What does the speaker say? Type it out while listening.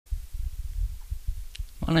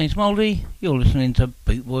My name's Mouldy, you're listening to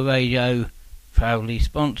Bootboy Radio, proudly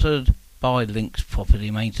sponsored by Links Property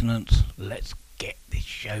Maintenance. Let's get this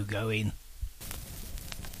show going.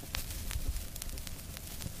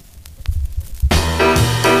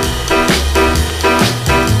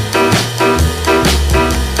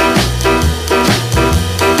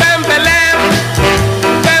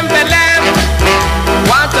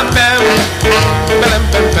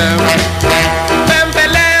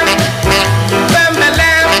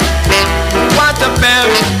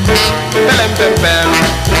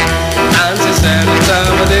 Nancy selling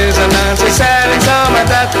some of this and Nancy selling some of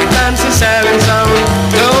that. Nancy selling some,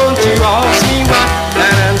 don't you ask me what.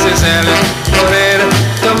 And Nancy selling potato,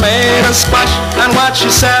 tomato, squash. And what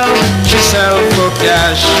she sell for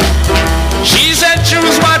cash. She said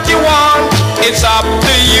choose what you want, it's up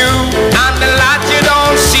to you. And the lot you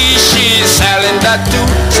don't see, she's selling that too.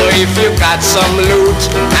 So if you got some loot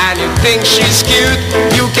and you think she's cute,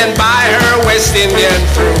 you can buy her West Indian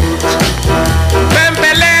fruit.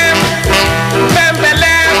 Pempelem,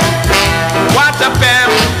 pempelem, what a pem,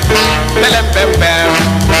 pelem pem pem.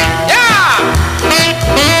 Yeah!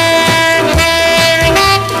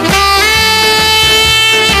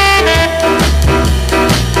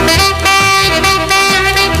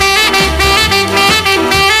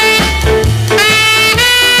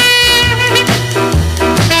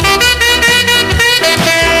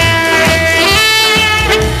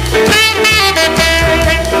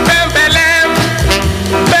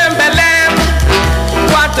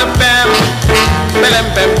 Bam,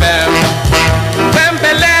 bam, bam, bam,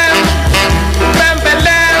 bam,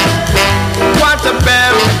 bam, what a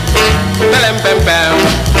bam, bam, bam, bam.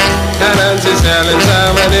 Now Nancy selling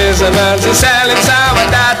some of this and Nancy selling some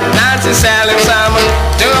of that. Nancy selling some,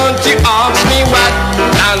 don't you ask me what.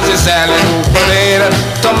 Nancy selling potato,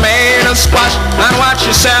 tomato, squash. And what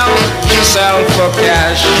she sell for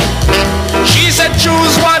cash. She said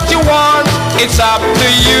choose what you want, it's up to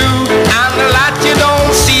you. And the lot you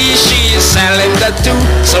don't see, she's selling that too.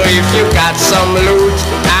 So if you got some loot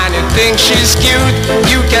and you think she's cute,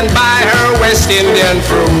 you can buy her West Indian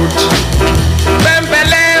fruit.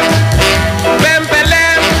 Pempelem,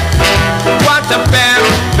 pempelem, what a pem,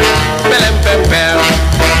 pelem pem pem.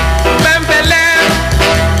 Pempelem,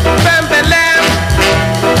 pempelem,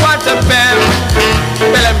 what a pem,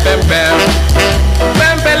 pelem pem pem.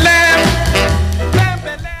 Pempelem.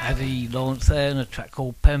 Addy Lawrence there in a track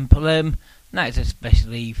called Pempelem. That is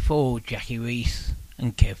especially for Jackie Reese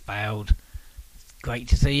and Kev Bowd. Great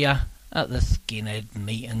to see ya at the Skinhead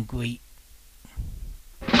meet and greet.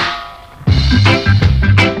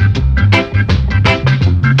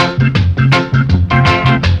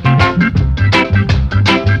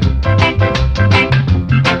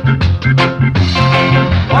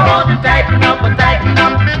 Oh, to tighten up,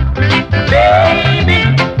 baby.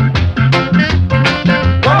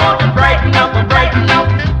 Oh, to brighten up,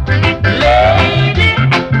 lady.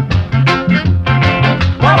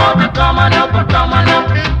 Oh, to come on up, come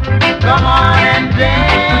on and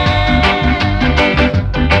dance.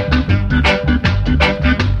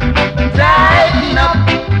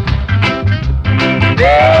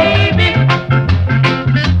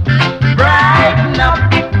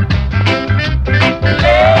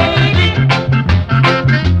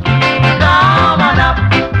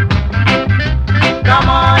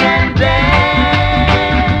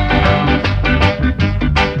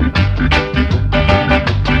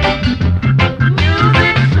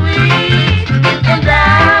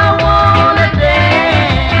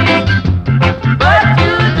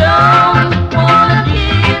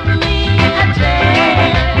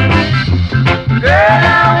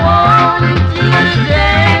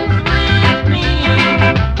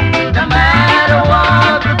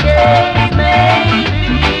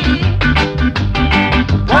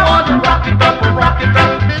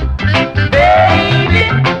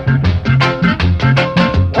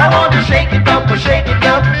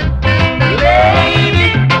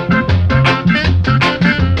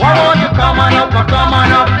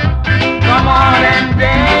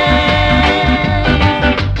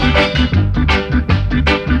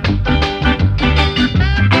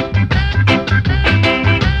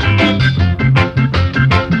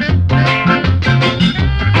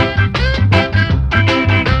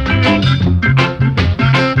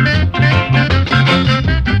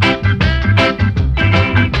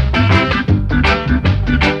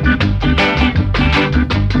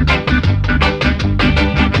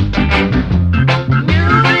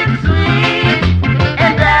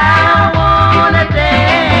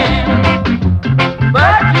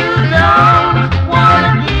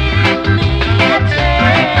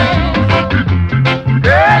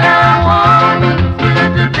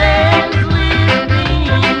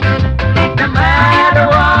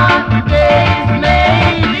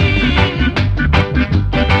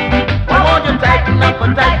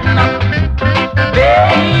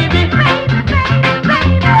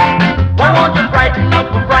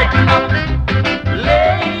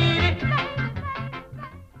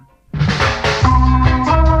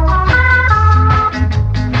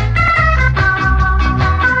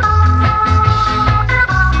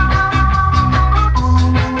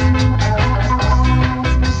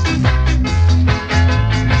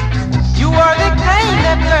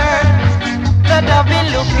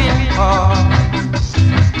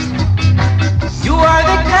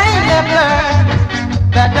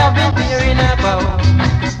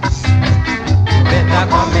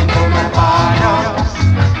 better come into my parlor.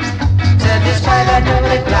 Said this fella do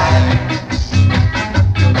reply.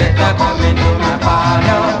 You better come into my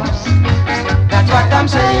parlor. That's what I'm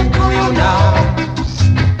saying to you now.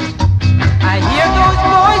 I hear those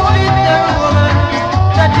boys with their woman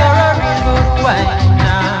that you're a real good wife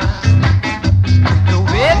now. The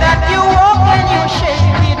way that you walk and you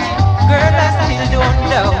shake it, girl, I still don't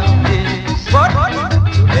doubt it. But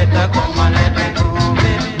you better come and let me prove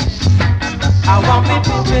it. I want me to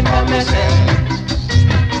prove it for myself.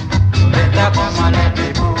 You better come and let me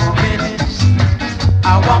prove it. I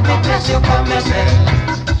want me to test you for myself.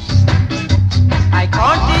 I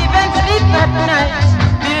can't even sleep at night.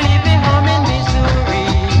 Believe me, I'm in misery.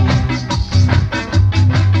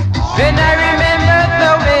 When I remember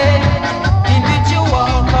the way in which you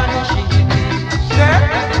walk on shake it, girl,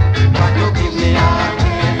 you want to give me heart.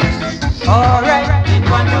 Alright, you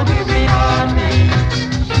want to give me heart.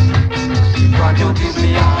 You want to give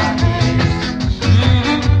me heart.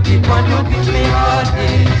 You want to give me heart.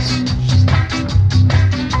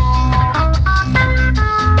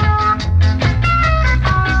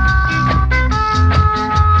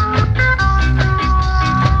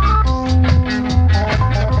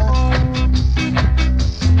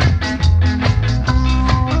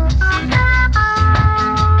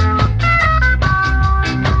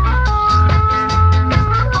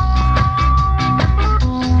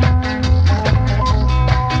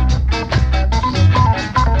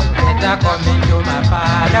 Come into my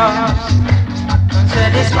parlor. Say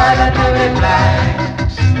this father to reply.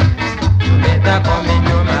 You better come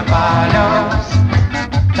into my parlor.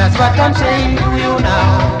 That's what I'm saying to you now.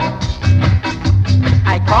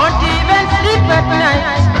 I can't even sleep at night.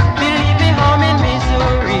 Believe me, I'm in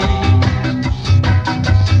misery.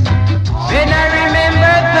 When I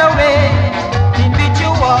remember the way in which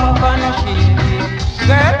you walk on the shade,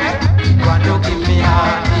 girl, you want to give me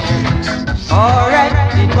heart. Alright,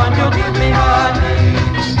 it want to give me heartache.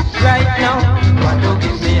 Right now, it want to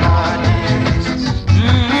give me heartache.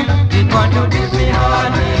 It want to give me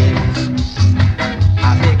heartache. I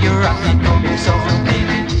beg you rock it to me something.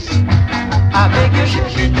 I beg you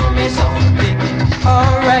shake it to me something.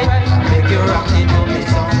 Alright, I beg you rock it to me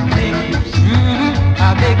something.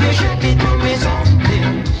 I beg you shake it to me something.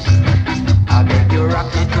 I beg you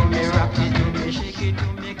rock it to me, shake it to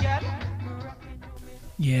me, girl.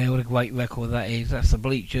 Yeah, what a great record that is. That's the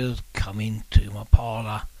Bleachers, Coming to My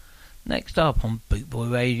Parlour. Next up on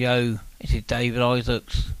Bootboy Radio, it is David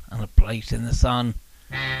Isaacs and A Place in the Sun.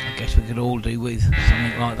 I guess we could all do with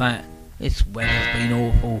something like that. This weather's been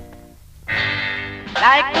awful.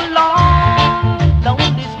 Like a long,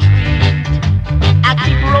 lonely street, I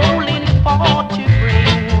keep rolling for to bring.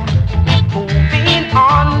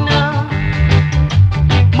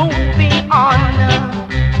 Moving on,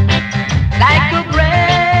 like a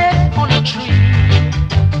breath on a tree.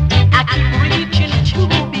 I keep reaching to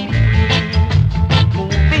be free.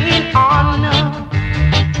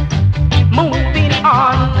 Moving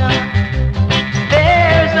on.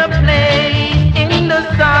 There's a place in the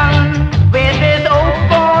sun where there's hope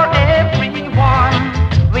for everyone.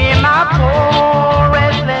 Where my poor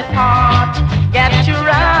restless heart gets to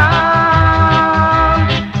run.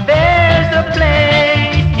 There's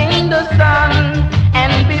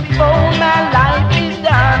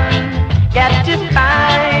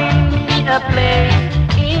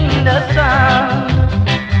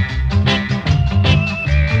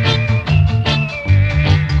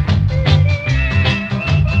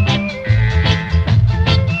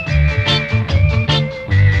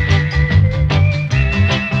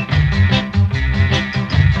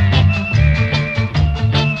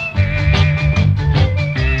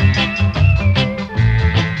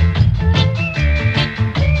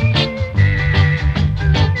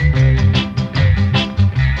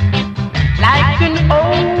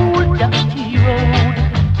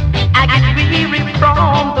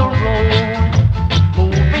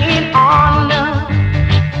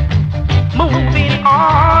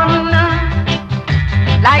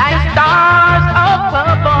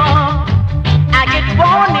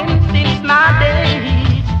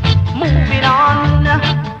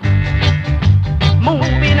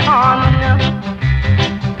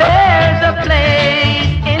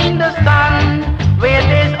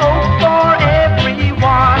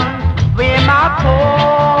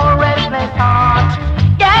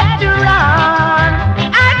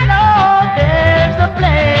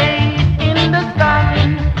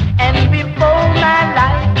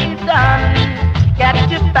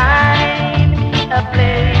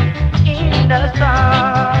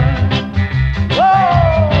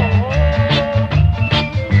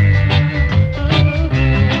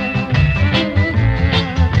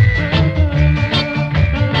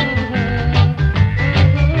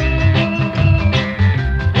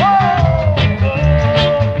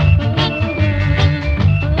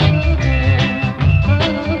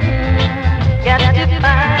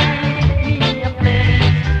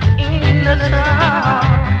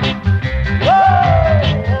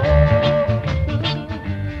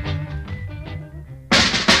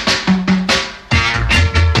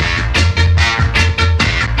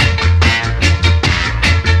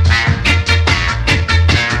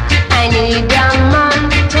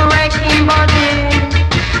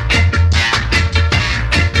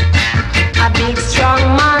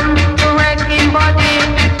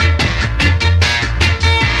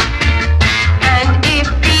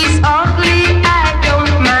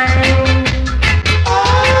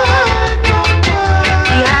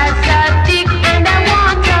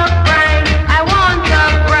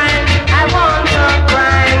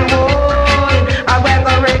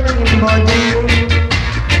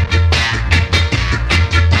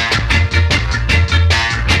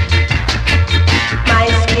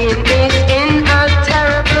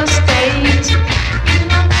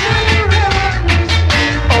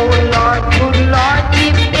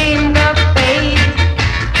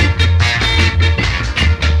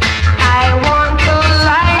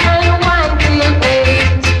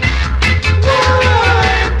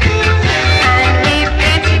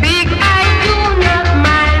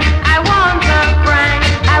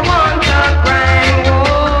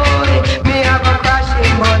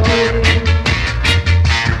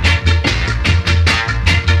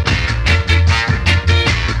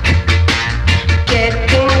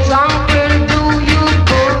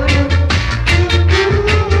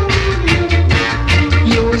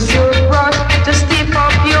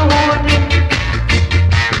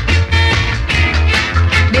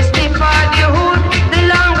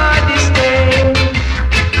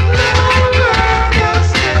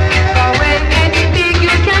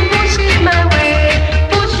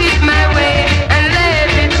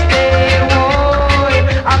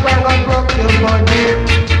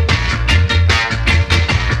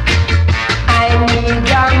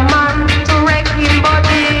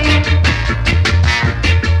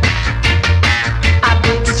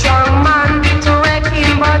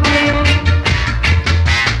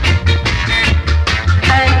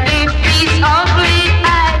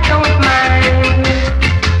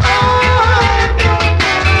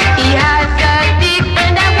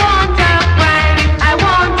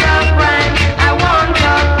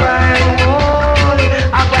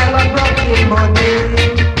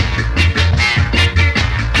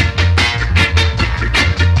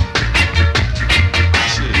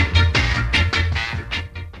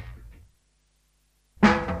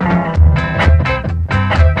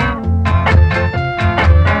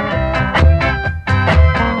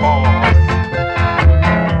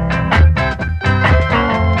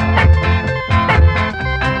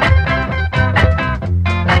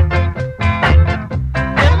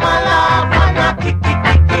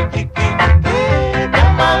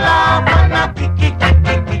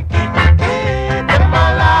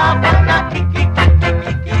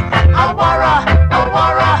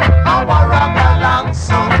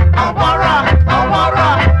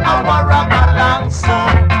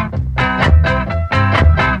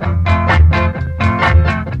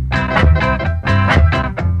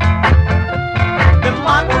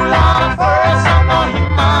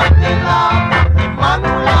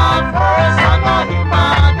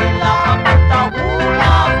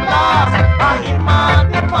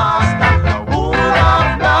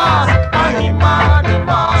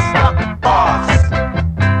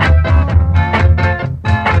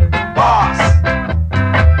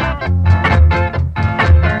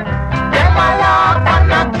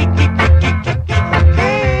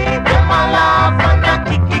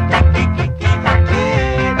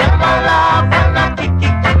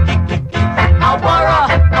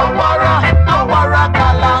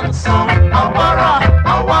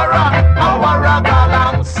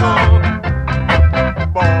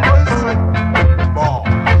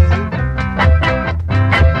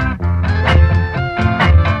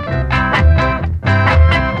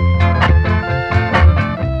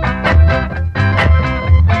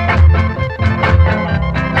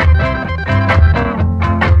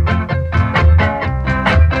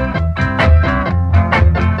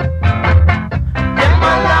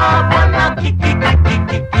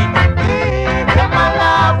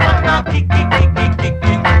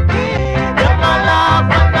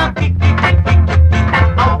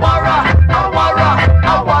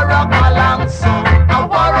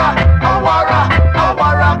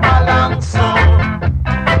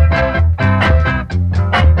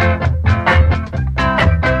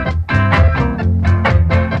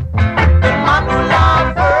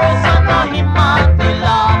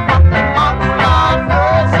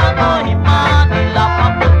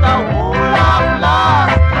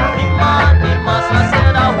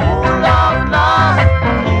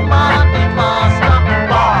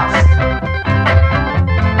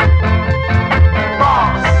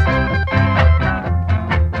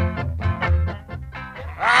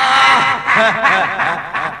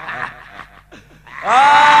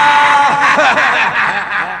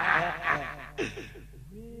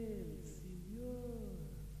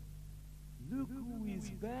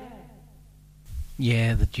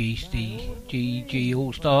Yeah, the GG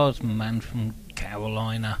All Stars, man from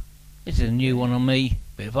Carolina. This is a new one on me,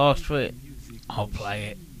 but if asked for it, I'll play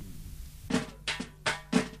it.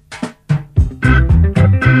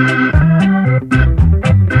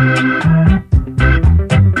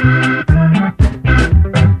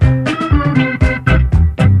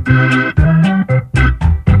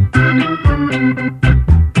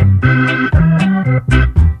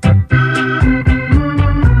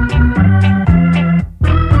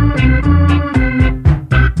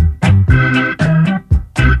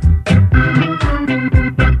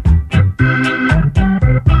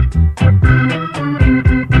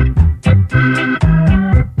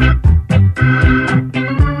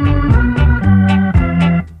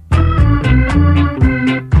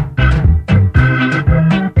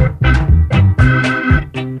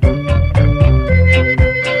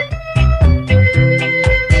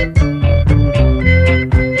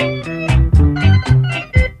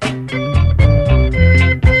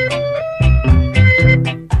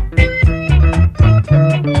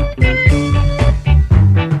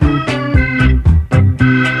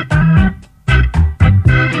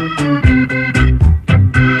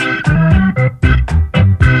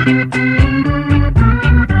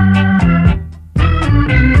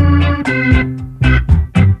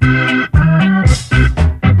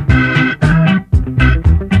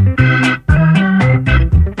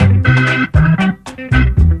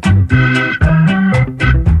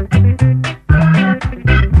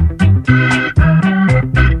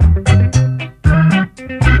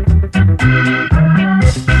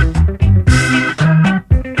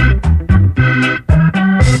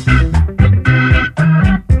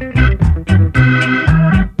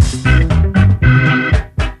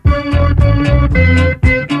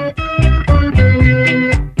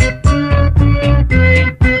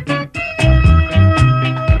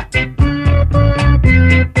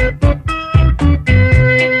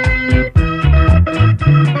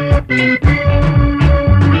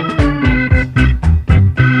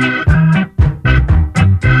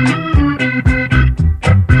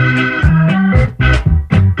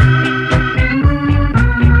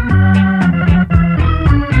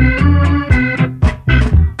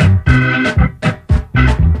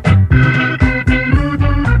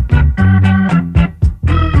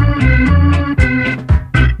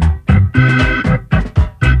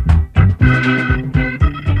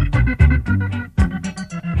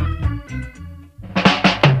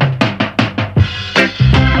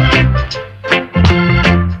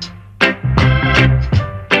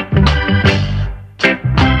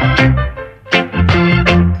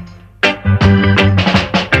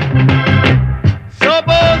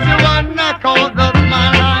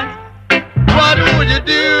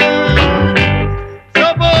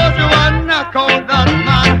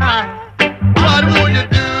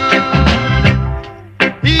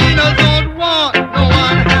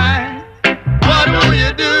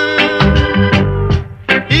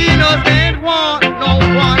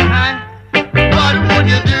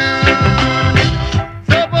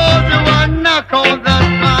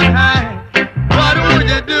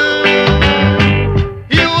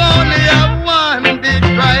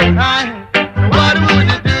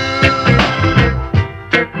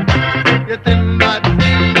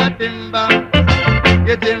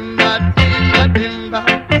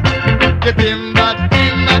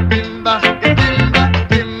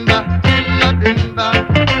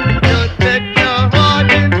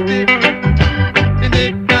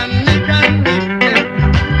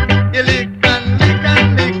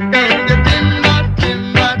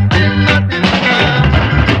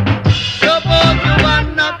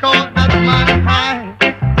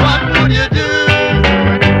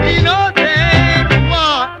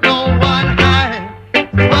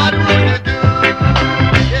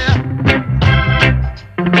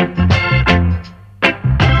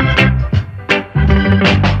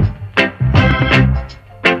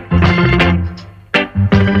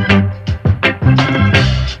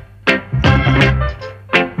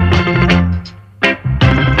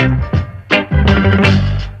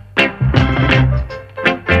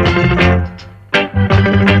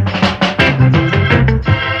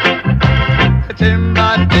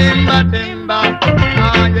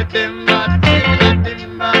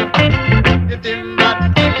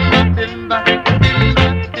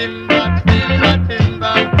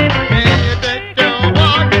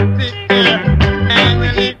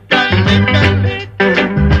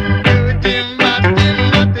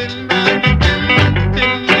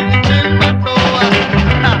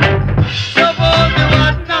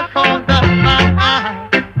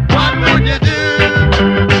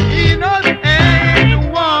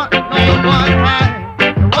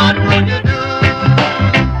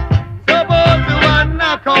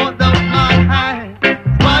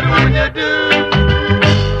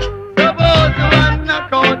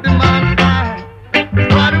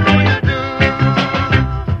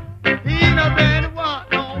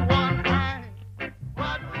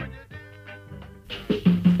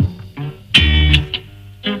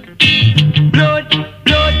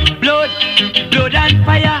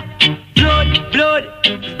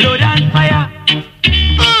 blood and fire.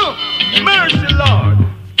 Mercy, Lord.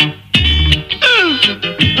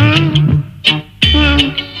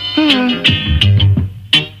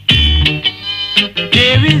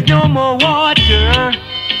 There is no more water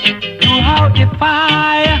throughout the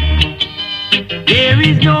fire. There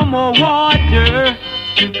is no more water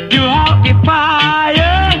throughout the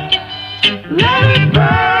fire. Let it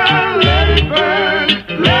burn, let it burn,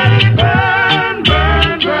 let it burn,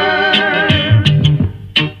 burn, burn.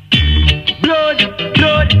 Blood,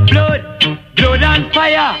 blood, blood, blood and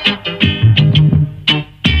fire.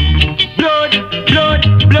 Blood, blood,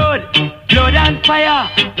 blood, blood and fire.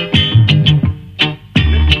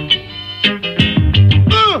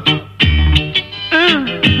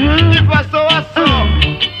 If I saw, I saw.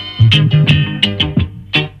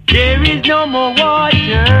 There is no more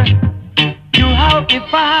water throughout the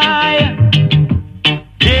fire.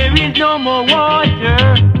 There is no more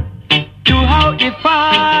water throughout the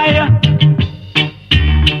fire.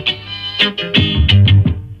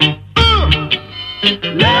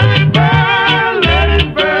 Let it burn, let it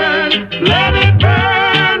burn, let it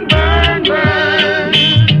burn, burn, burn.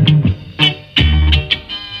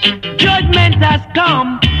 Judgment has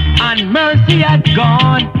come and mercy has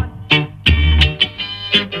gone.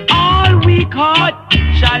 All we caught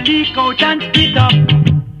shall leak out and split up.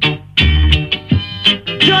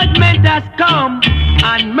 Judgment has come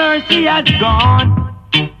and mercy has gone.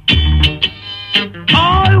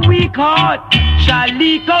 All we caught shall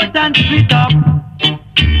leak out and split up.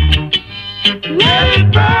 Let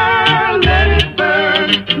it burn, let it burn,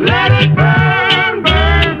 let it burn,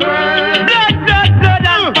 burn, burn. Blood, blood, blood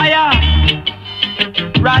and fire.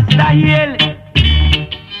 Rasta heal.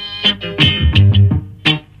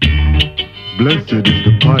 Blessed is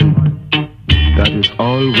the pipe that is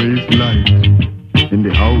always light in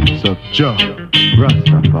the house of Jah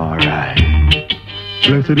Rastafari.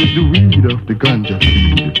 Blessed is the weed of the ganja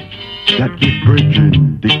seed that give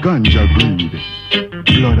brethren the ganja breed.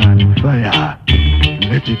 Blood and fire,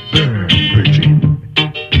 let it burn, brethren.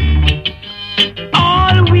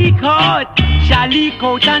 All we caught shall leak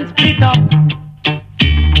out and split up,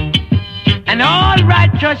 and all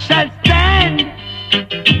righteous shall stand.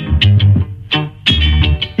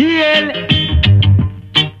 Heal,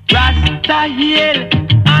 Rasta heal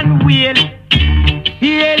and wail.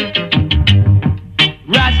 Heal,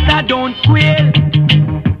 Rasta don't quail.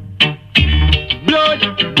 Blood,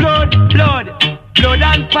 blood, blood, blood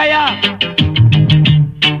and fire.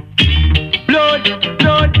 Blood,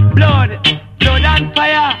 blood, blood, blood and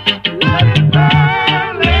fire. Let it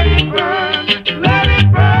burn, let it burn, let it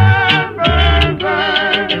burn, burn, burn.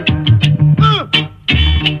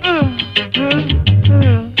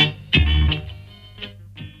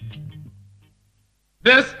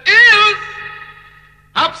 This is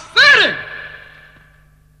upsetting.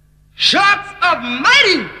 Shots of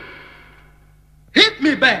mighty hit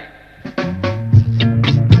me back.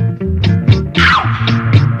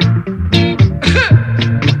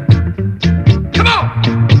 Come on.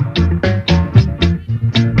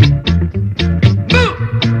 Move.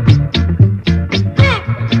 Move.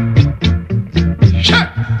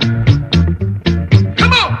 Shots.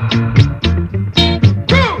 Come on.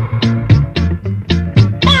 Move.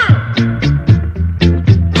 Burn.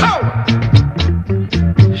 Power.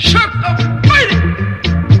 Shots of mighty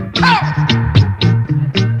power.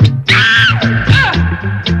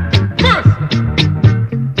 First.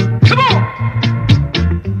 Come on.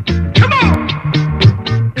 Come on.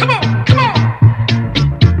 Come on. Come on.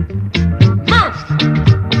 First.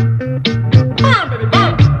 Burn, baby,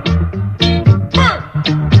 burn. Burn.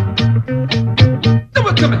 Do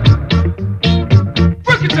it to me.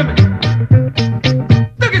 Work it to me.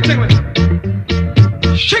 Look it to me.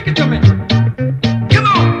 Shake it to me. Come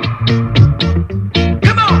on.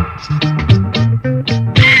 Come on.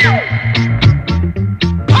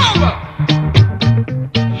 Power.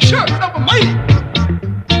 Shucks up a mighty.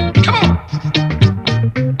 Come on.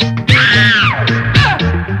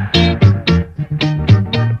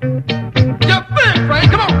 You're big, Frank.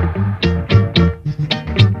 Come on.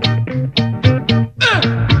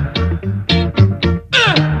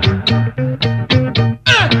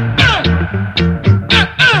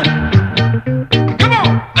 Come on.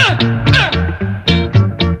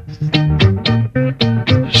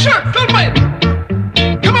 Shucks up mighty.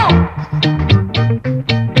 Come on.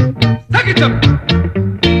 Take it to me.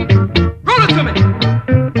 Roll it to me.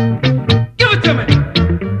 Give it to me.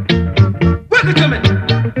 Work it to me.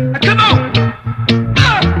 Come on.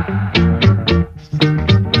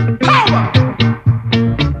 Power.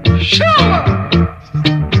 Sure.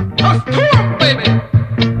 A storm, baby.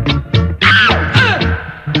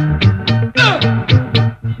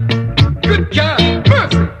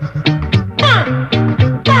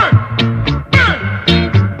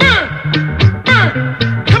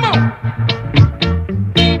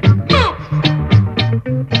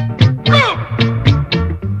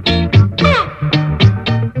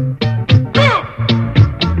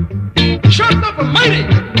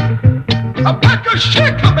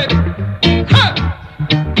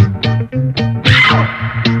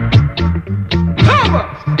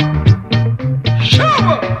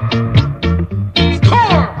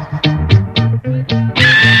 Score!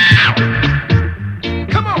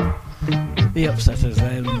 Come on! The Upsetters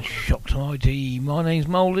there and Shock to ID. My name's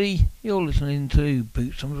Moldy. You're listening to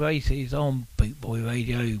Boots and Races on Bootboy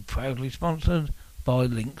Radio, proudly sponsored by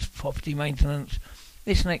Links Property Maintenance.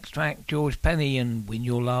 This next track, George Penny and Win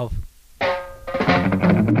Your Love.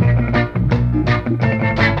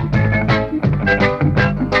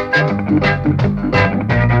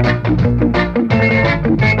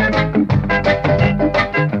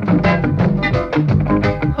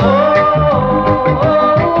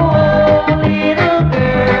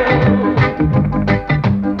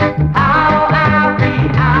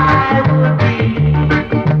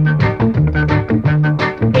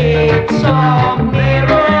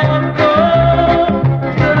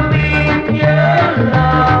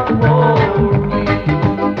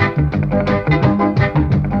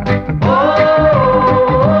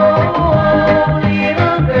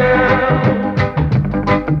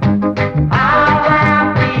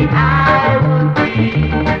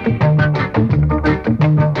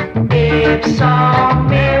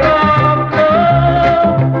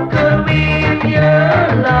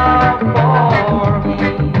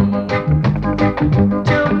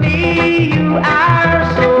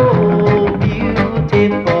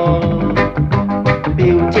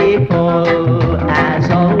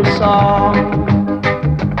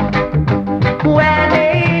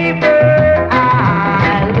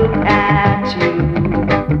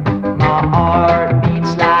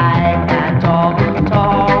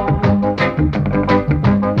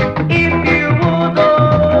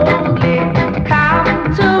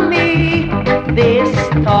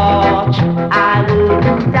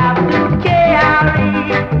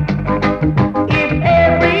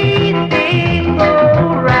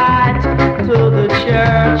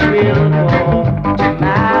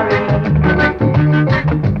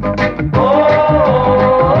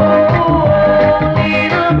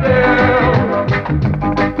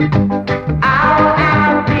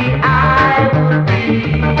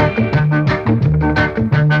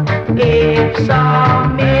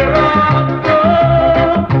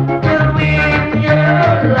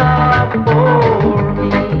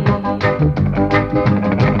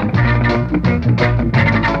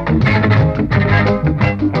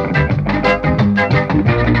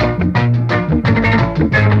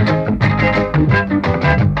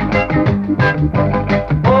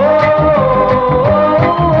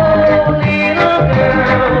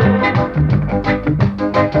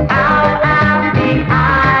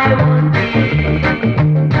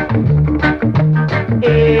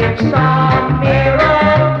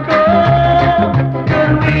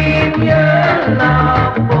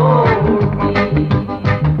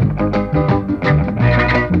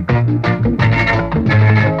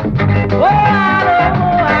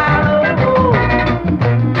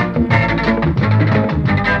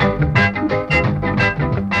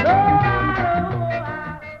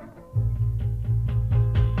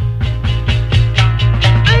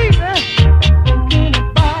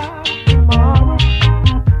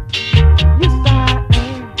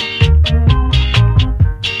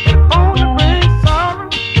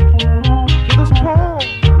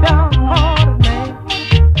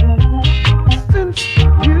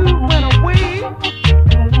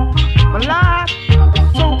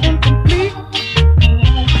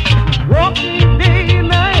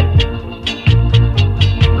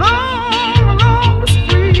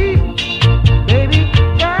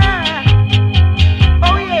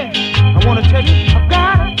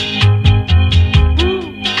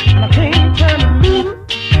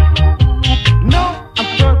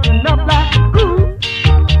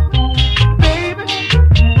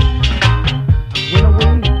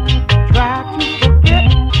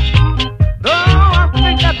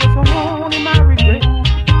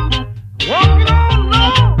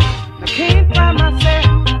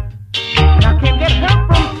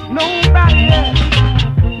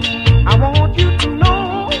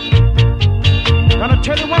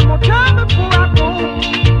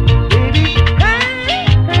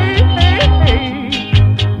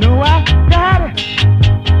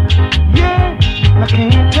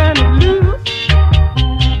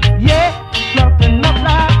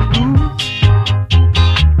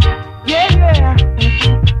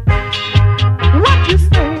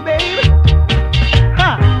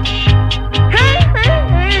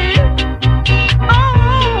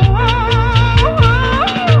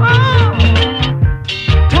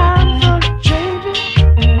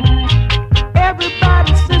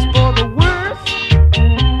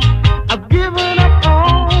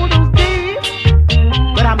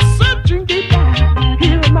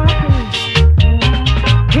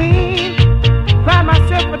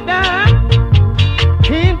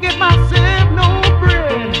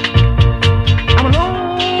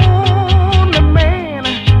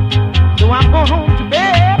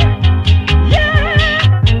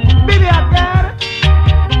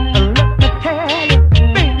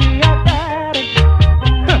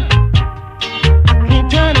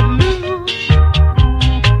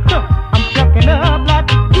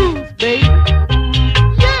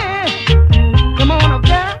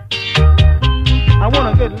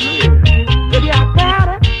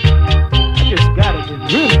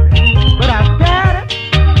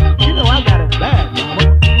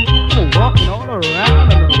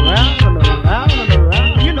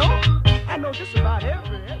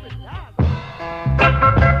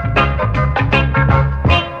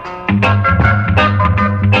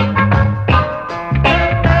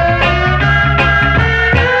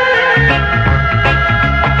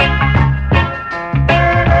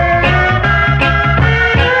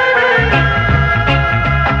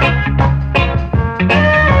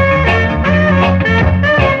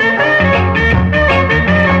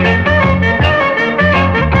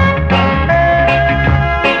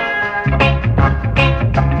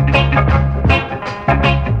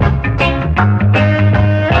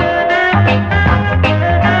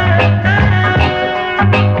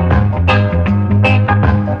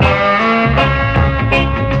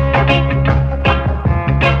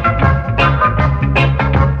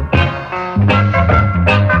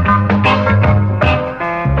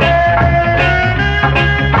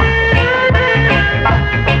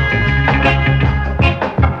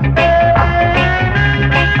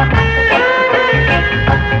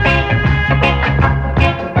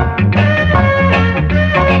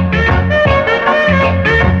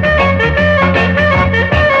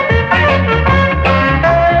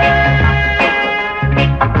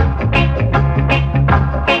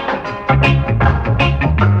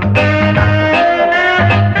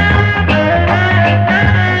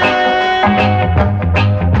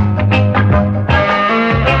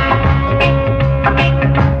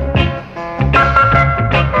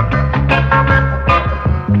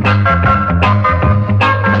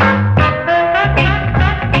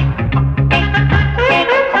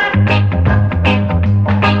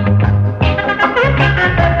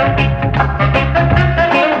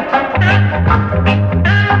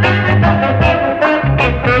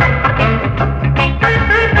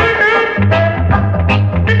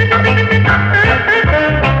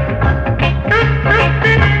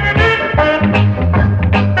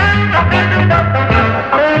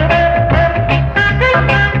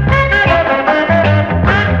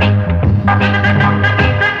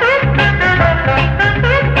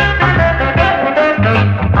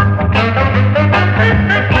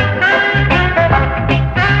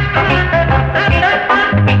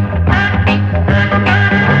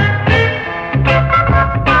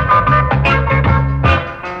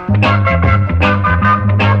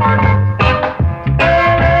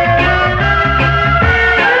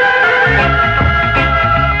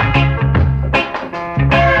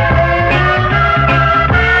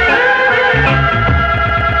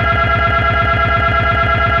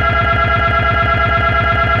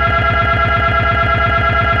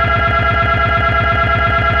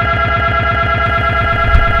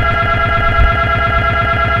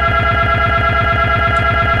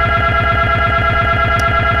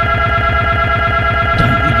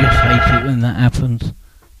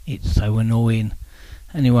 It's so annoying.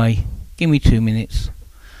 Anyway, give me 2 minutes.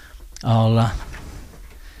 I'll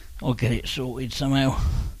get it sorted somehow.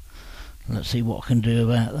 Let's see what I can do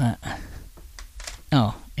about that.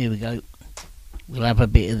 Oh, here we go. We'll have a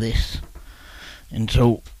bit of this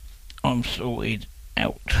until I'm sorted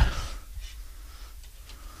out.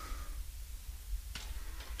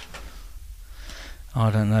 I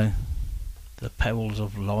don't know. The perils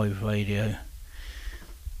of live radio.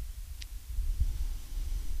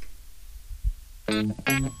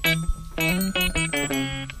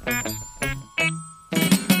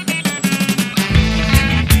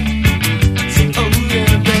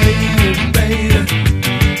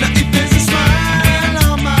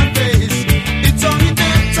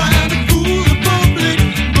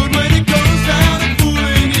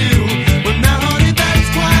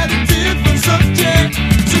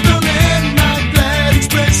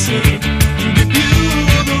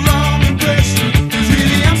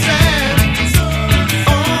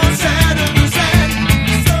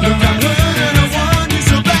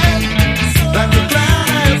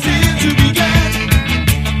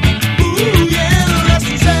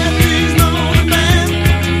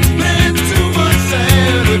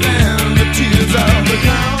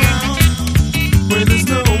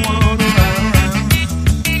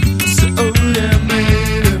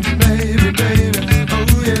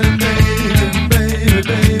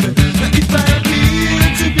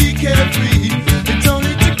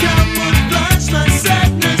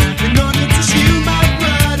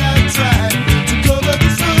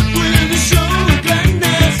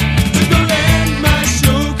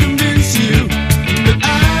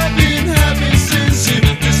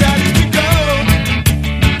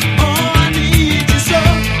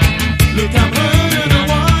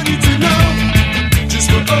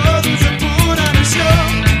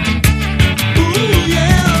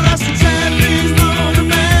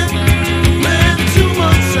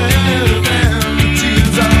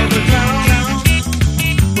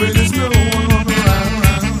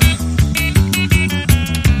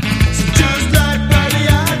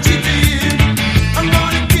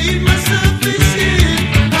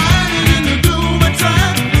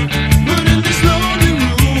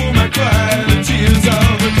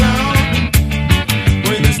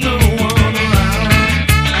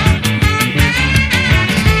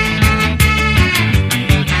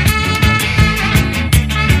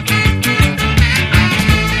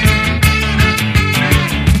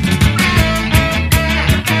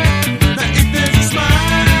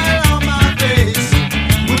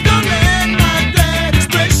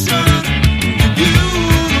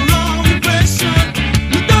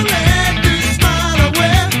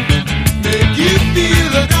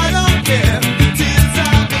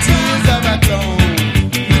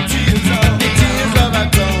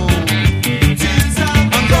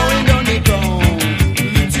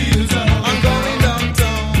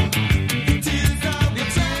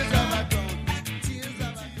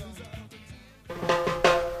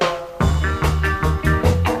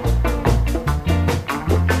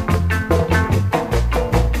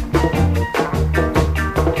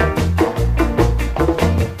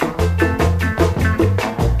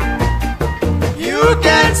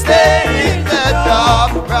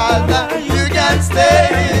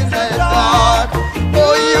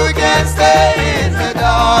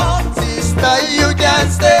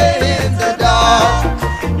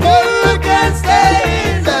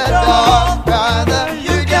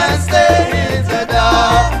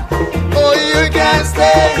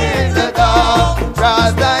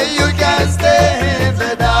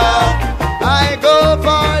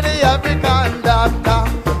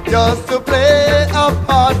 Just to play a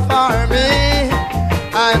part for me,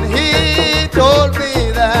 and he told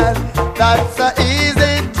me that that's an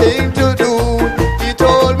easy thing to do. He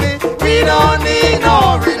told me we don't need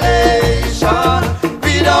no relation,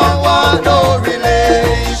 we don't want no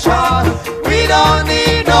relation, we don't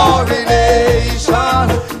need no relation,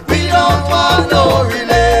 we don't want no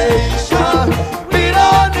relation, we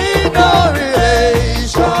don't need no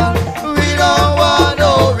relation, we don't want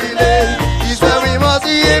no relation. He said we must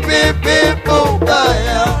hip hip hip.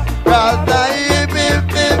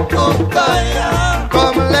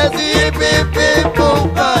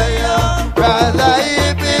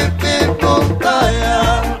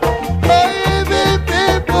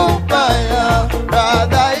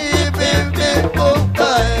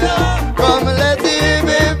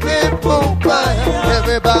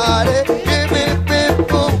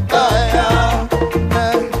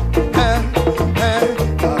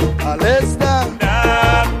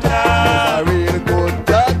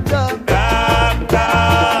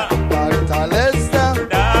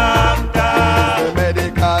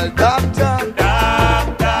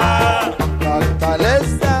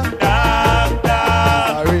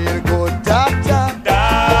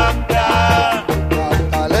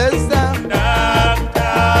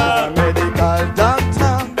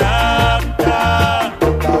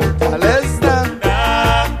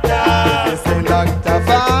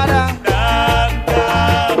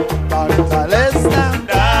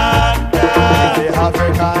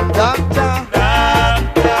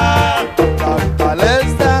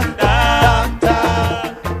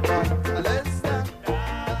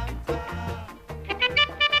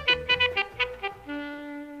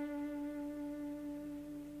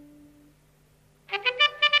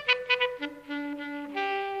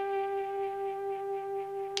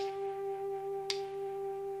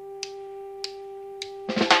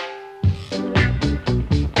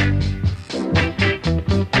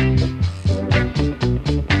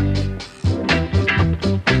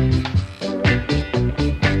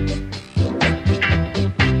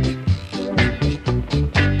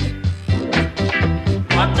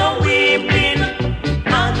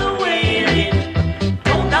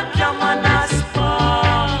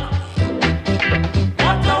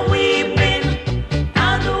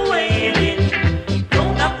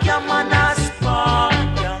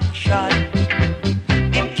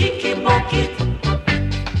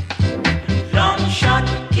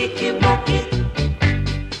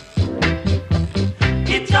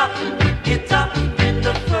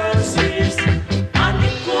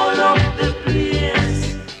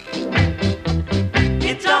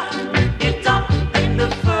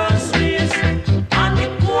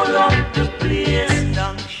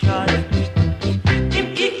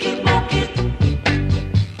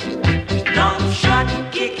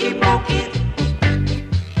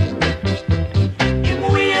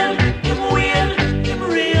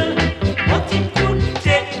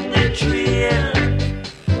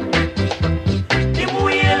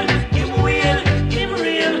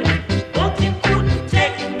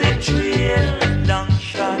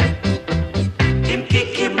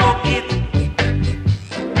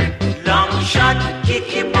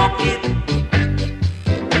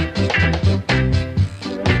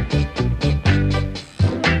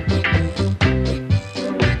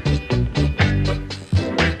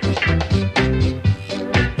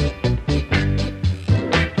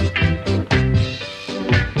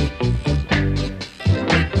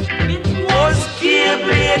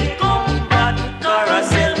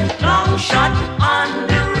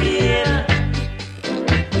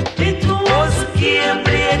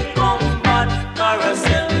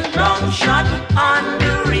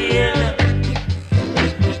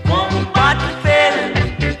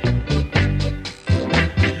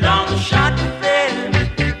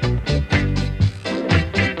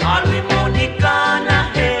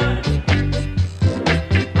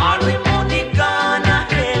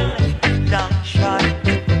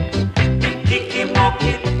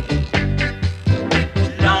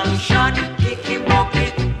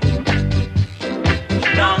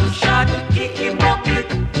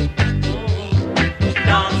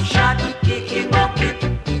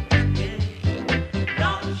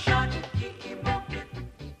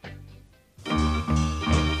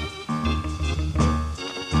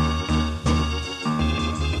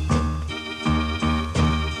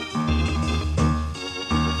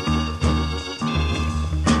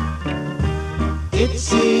 It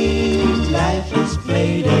seems life has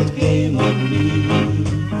played a game on me.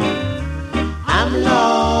 I'm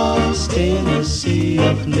lost in a sea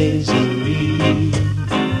of misery.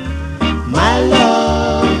 My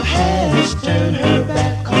love has turned her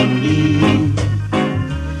back on me.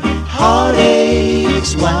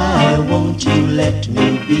 Heartaches, why won't you let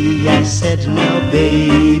me be? I said, now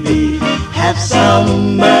baby, have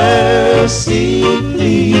some mercy,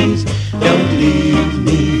 please. Don't leave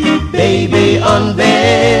me, baby, on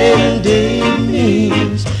bending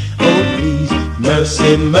knees. Oh, please,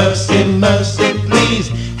 mercy, mercy, mercy, please.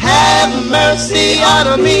 Have mercy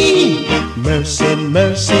on me. Mercy,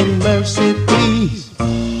 mercy, mercy, please.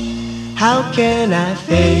 How can I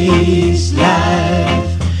face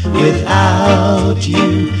life without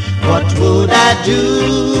you? What would I do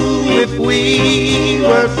if we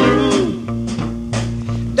were through?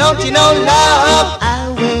 Don't you know, love,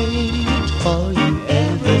 I wait for you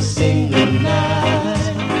every single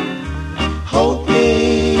night,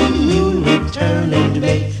 hoping you'll return and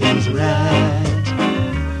make things right.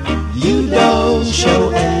 You don't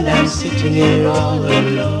show and I'm sitting here all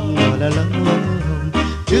alone,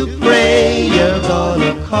 to pray you're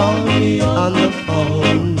gonna call me on the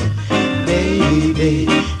phone. Baby,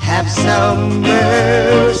 have some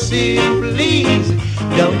mercy, please.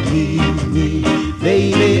 Don't leave me,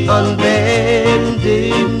 baby, on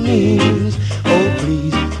bending knees. Oh,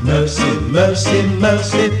 please, mercy, mercy,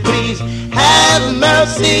 mercy, please. Have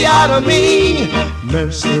mercy on me.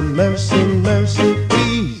 Mercy, mercy, mercy,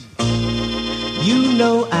 please. You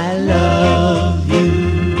know I love you,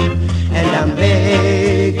 and I'm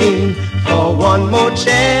begging for one more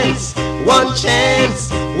chance, once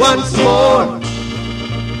more.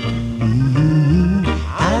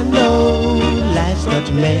 I know life's got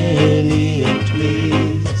many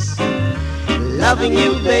twists. Loving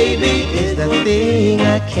you, baby, is the thing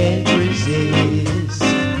I can't resist.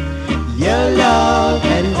 Your love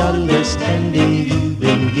and understanding you've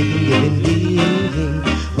been giving.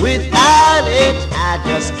 Without it, I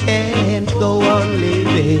just can't go on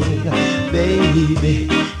living. Baby,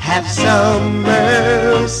 have some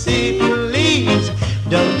mercy, please.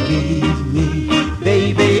 Don't leave me,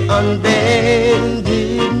 baby, on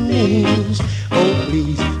bended knees. Oh,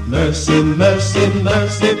 please, mercy, mercy,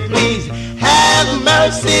 mercy, please. Have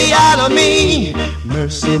mercy on me.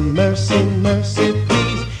 Mercy, mercy, mercy,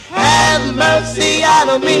 please. Have mercy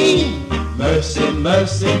on me. Mercy,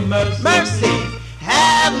 mercy, mercy, mercy.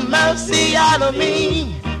 Have mercy on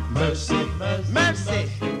me. Mercy, mercy, mercy.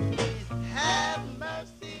 Have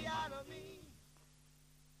mercy on me.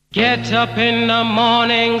 Get up in the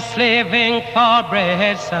morning slaving for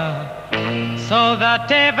bread, sir, so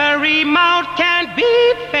that every mouth can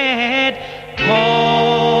be fed. Call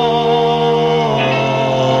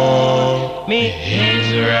me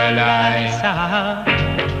Israelites.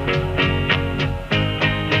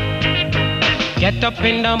 Get up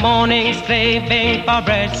in the morning slaving for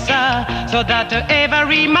bread, sir, so that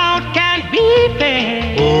every mouth can be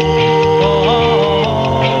fed.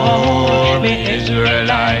 Oh, me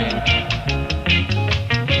Israelite.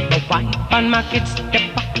 My wife and my kids, they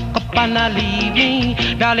pack up and I leave me.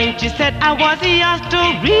 Darling, she said I was yours to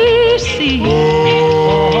receive.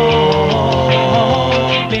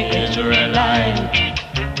 Oh, me Israelite.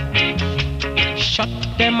 Shut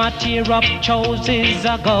them a tear up choices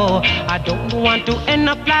ago. I don't want to end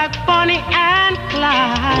up like Bonnie and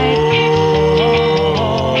Clyde.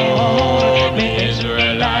 Oh, me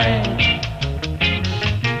Israelite.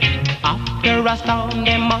 After a storm,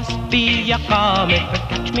 there must be a calm. If you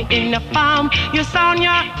catch me in a farm, you sound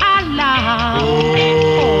your alarm.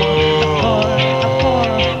 Oh,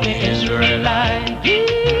 me Israelite.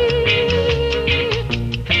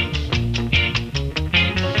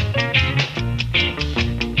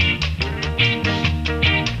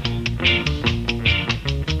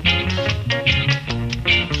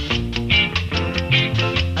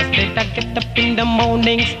 Get up in the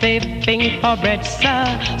morning, slaving for bread, sir,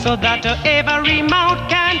 so that every mouth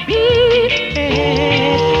can be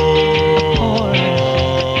fed. Oh,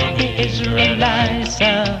 the Israelites,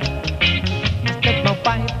 sir. I said my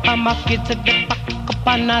wife and my kids said they pack up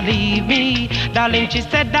and I leave me. Darling, she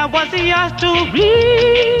said I was yours to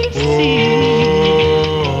receive.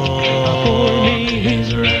 Oh, the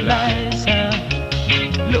Israelites, sir.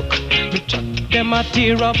 Look, me chuck them a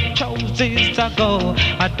tear up choices ago.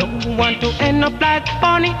 I don't want to end up like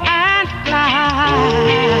Bonnie and Clyde.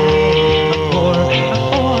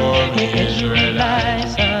 Oh, the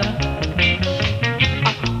Israelites.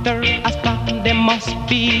 After a storm, there must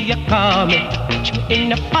be a calm. If you catch me in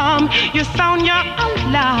the palm, you sound your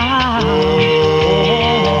alarm.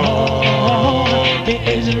 Oh, the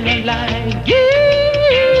Israelites. Yeah.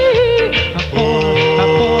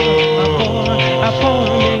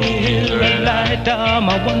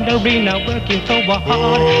 wondering, working so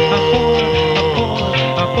hard.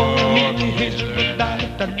 For me, his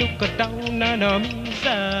life to look down on me,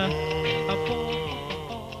 sir.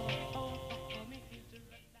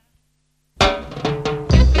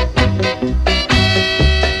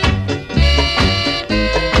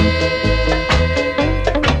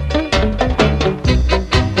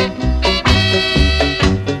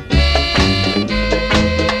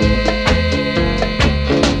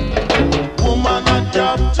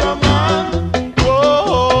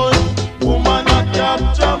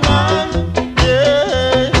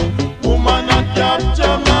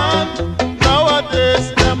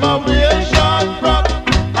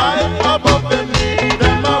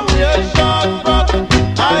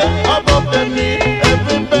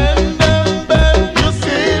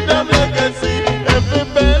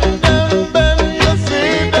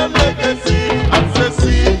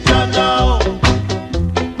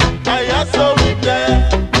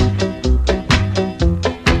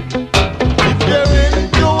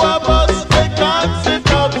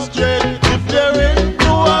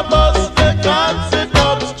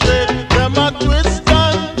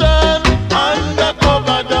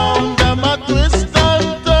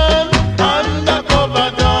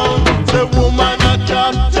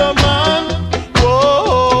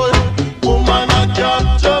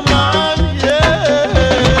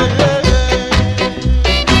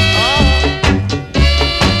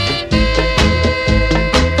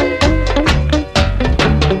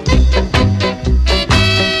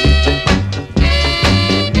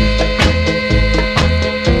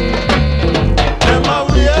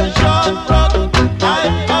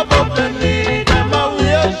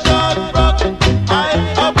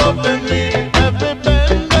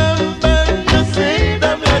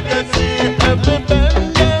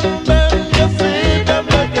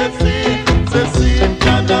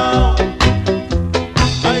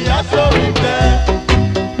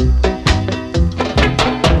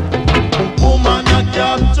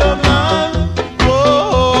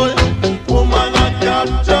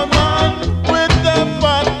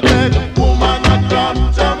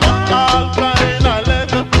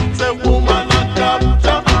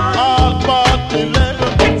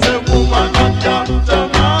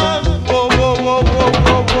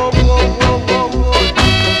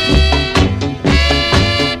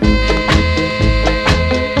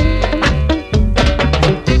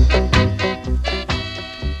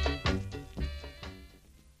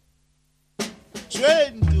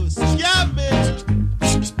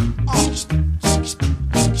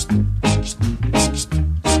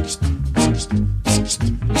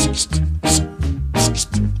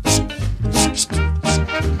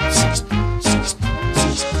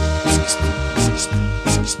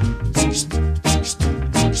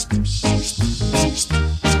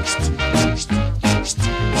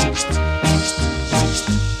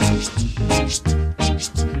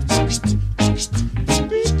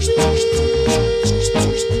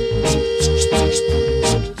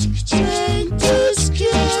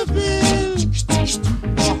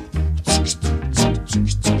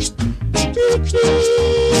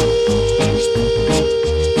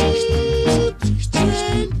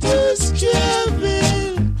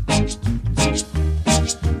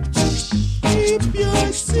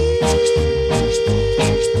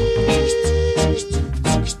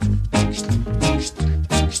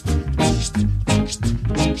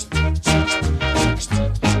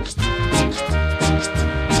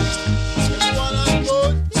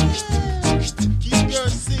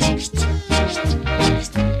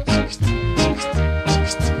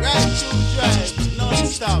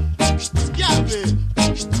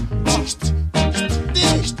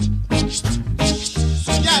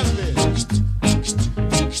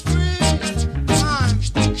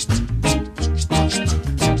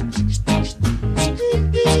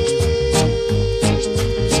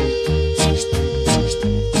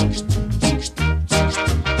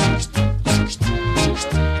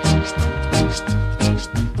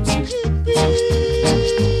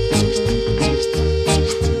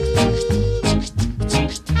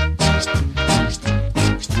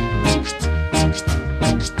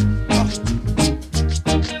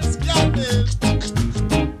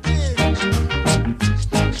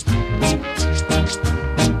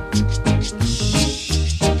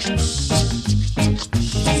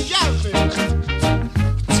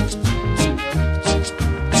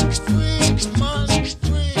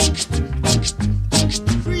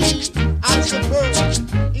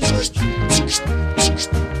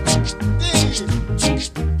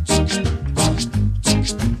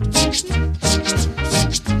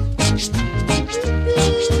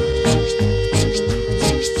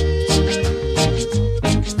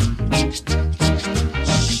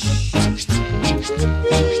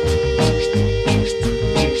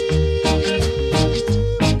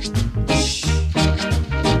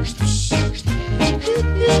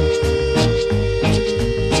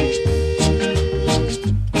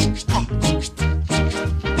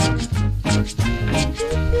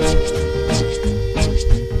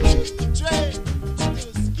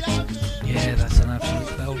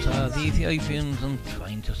 Ethiopians and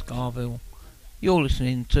Train to Scarville. You're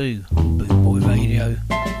listening to Bootboy Radio.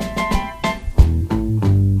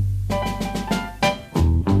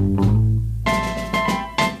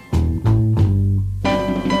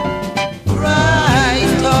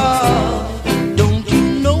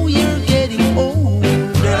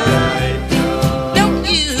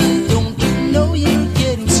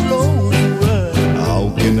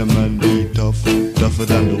 Tougher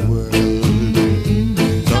than the world,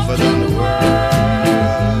 tougher than the world.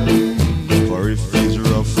 For if he's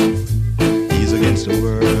rough, he's against the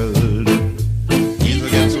world, he's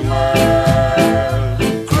against the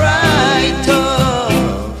world. Cry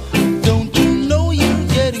tough, don't you know you're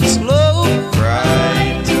getting slow?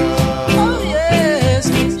 Cry tough, oh yes,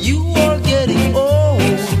 you are getting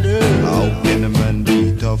older. How can a man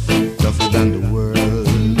be tough, tougher than the world?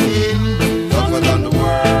 Tougher than the world.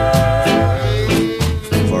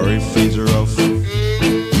 He's rough,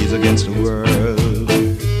 he's against the world,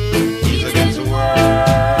 he's against the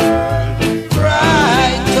world. Cry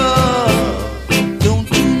tough, don't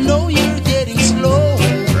you know you're getting slow?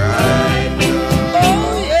 Cry tough,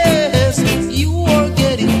 oh yes, you are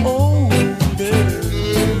getting older.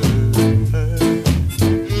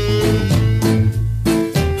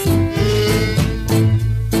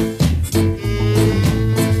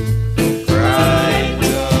 Cry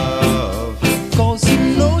tough, 'cause you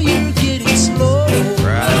know you're getting slow.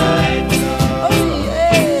 Right. Oh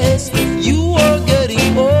yes, you are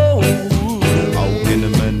getting old. How can a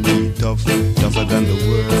man be tough, tougher than the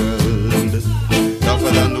world,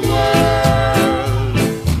 tougher than the world?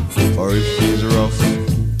 For if he's rough,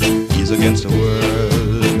 he's against the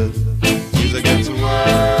world, he's against the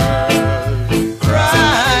world.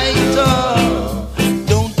 Cry tough,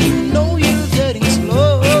 don't you know you're getting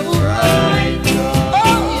slow? Right.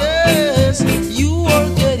 Oh yes, you are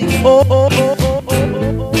getting old.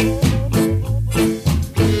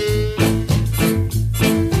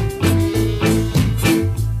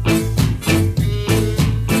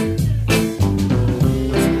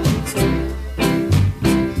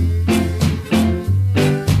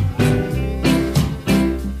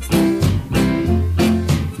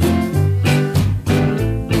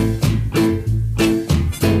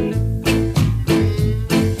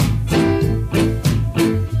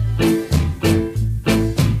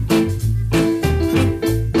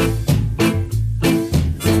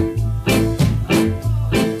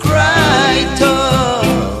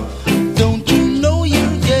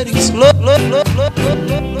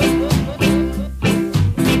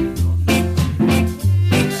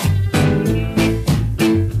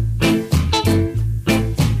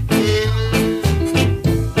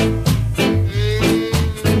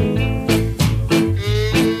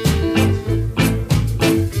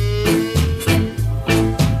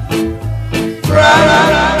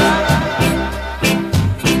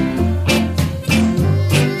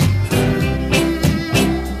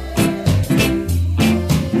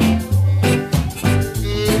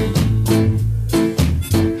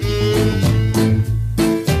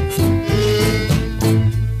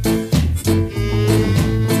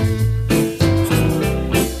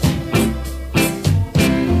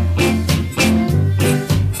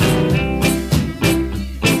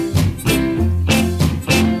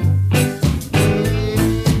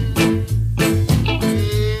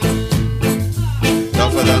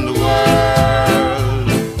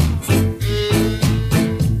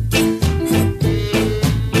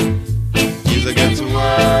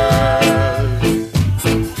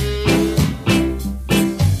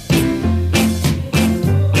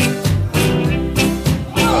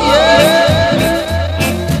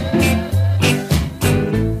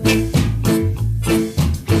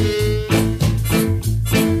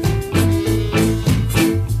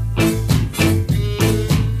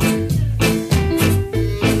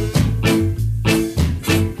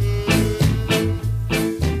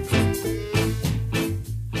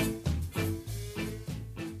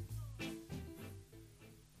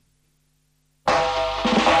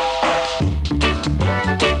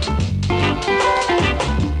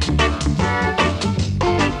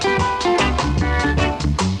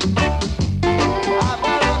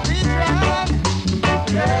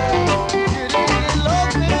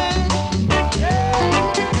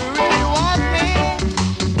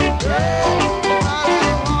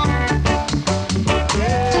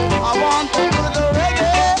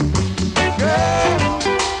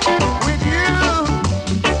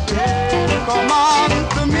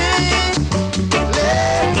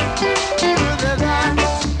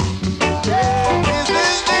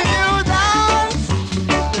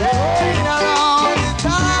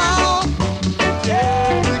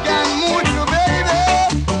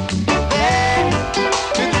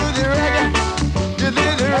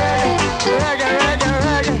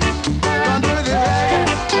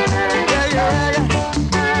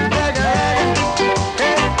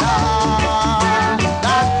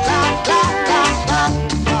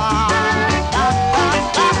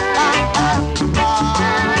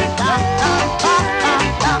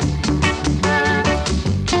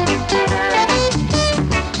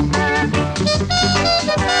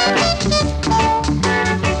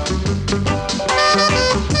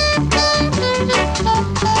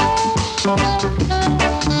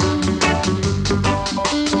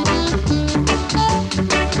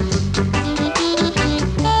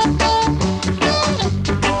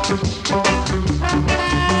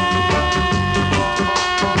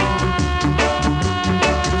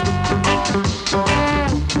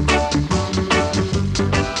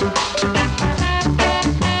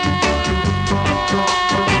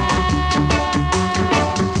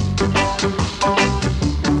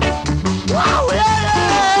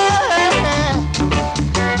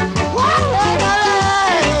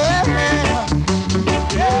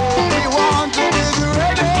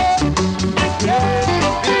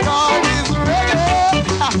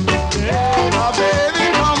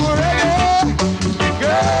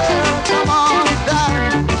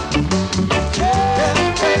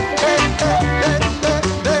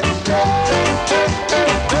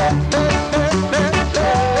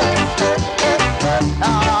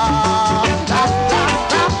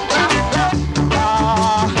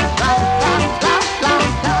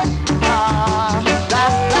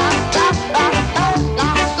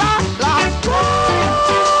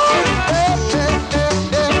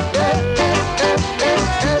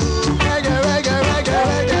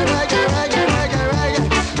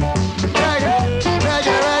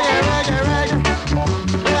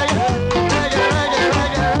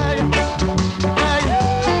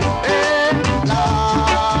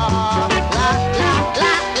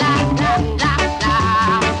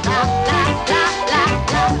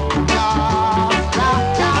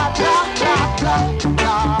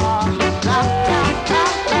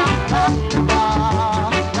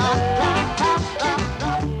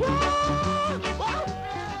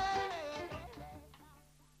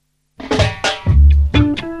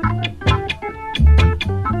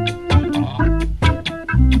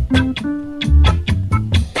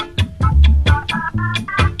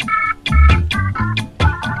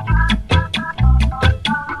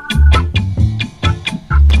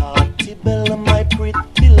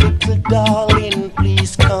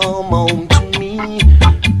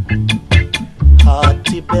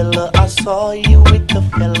 saw you with the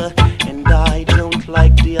fella, and I don't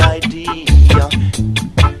like the idea.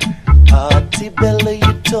 Bella,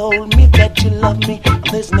 you told me that you love me,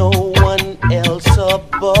 there's no one else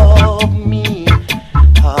above me.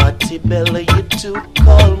 Bella, you took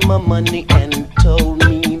all my money and told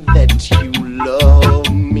me that you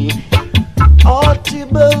love me.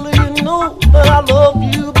 Bella, you know that I love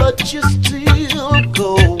you, but you still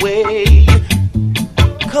go away.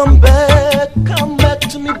 Come back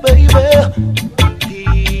to me, baby,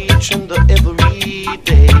 each and every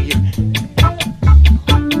day.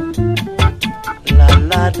 La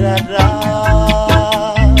la da da.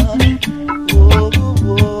 Whoa,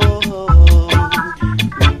 whoa.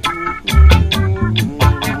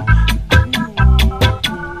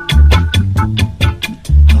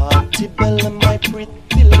 Bella, my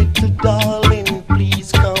pretty little darling,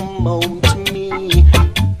 please come home to me.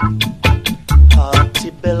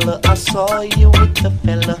 Bella, I saw you with the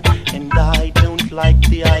fella, and I don't like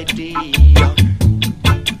the idea.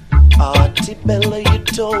 Bella, you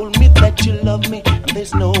told me that you love me, and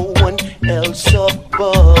there's no one else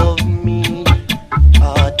above me.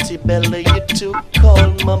 Bella, you took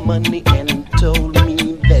all my money and told me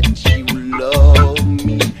that you love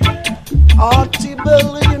me.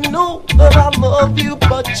 Bella, you know that I love you,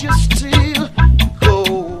 but you still go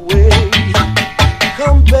away.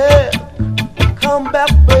 Come back,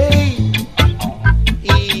 babe,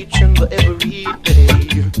 each and every day.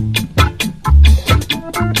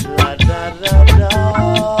 La da da da,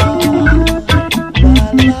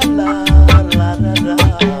 la la la, la da da.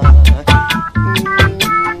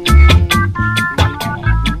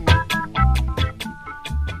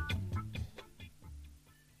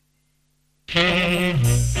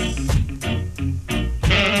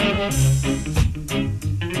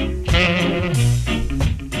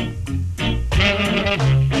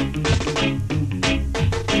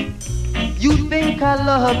 You think I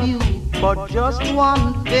love you for just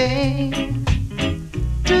one thing.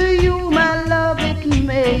 To you, my love, it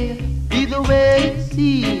may be the way it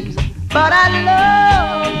seems, but I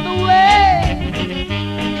love the way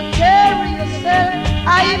you carry yourself.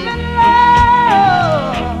 I even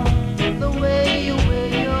love the way you wear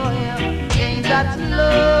your hair. Ain't that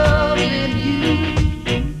love in you?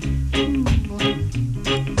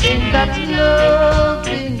 Ain't that love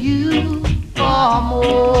in you? Far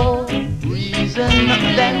more reason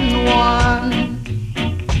than one.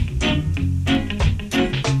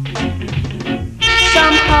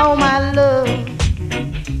 Somehow, my love,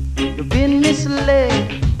 you've been misled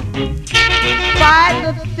by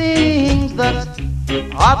the things that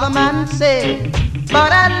other man said,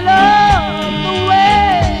 but I love the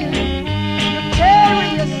way you carry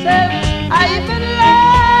yourself. I even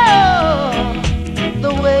love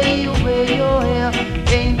the way you wear your hair.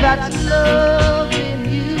 Ain't that love in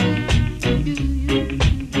you?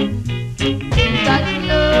 Ain't that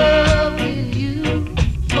love in you?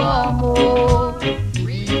 For more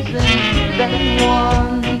reasons than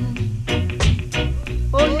one.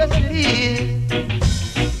 Oh yes it is.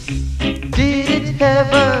 Did it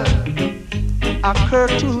ever occur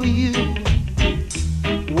to you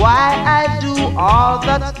why I do all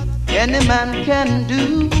that any man can do?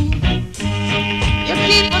 You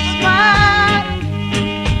keep a smile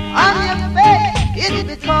on your face. It's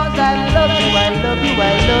because I love you, I love you,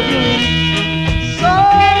 I love you in so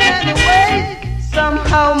many ways.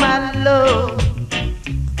 Somehow my love,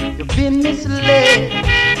 you've been misled.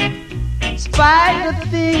 Despite the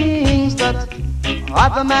things that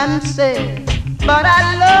other man said, but I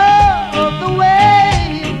love the way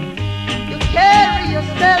you carry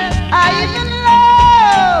yourself. I even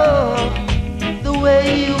love the way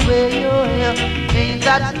you wear your hair. Ain't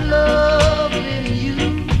that love in you?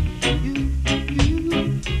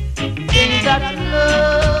 Ain't that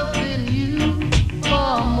love in you?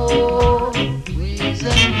 For more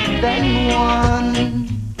reasons than one.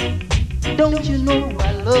 Don't you know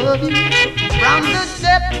I love you? From the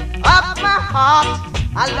depth of my heart,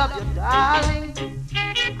 I love you, darling.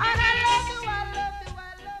 And I love you, I love you, I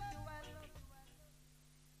love you, I love you.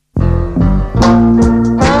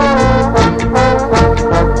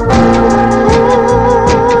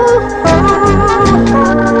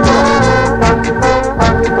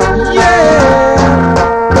 Yeah.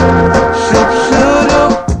 Shoop, shoop,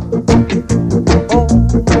 oh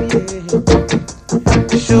yeah.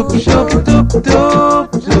 Shoop, shoop, doop, doop,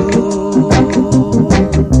 doop.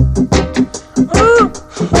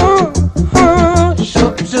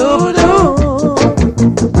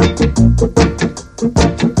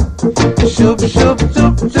 Shoop, shoop,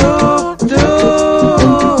 doop, doop,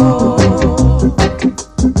 doop.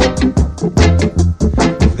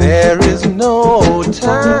 There is no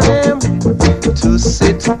time to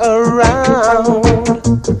sit around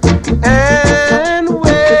and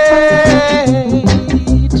wait.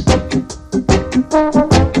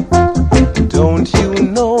 Don't you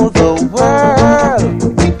know the world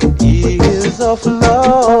is of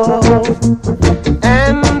love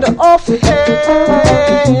and of hate?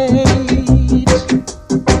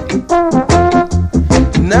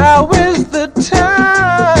 Now is the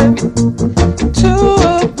time to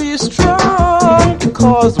be strong,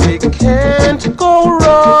 'cause we can't go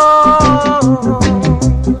wrong,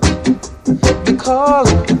 because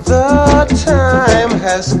the time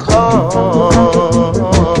has come.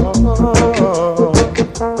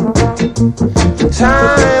 The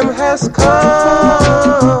time has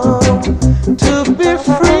come to be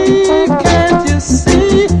free, can't you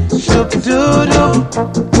see? Shoop-doo-doo.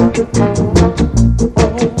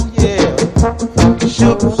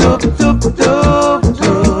 Shoop, shoop, doop, doop,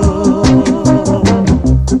 doop.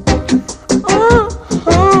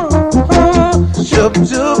 Shoop,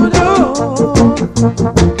 shoop, doop.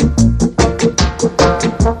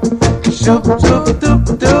 Shoop, shoop, doop,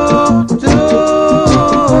 doop,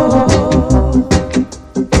 doop.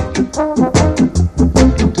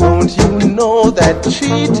 Don't you know that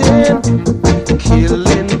cheating,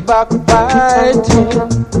 killing, backbiting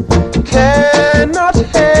cannot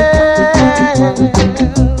help?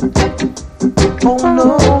 Oh no,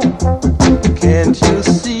 can't you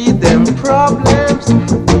see them problems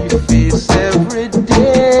we face every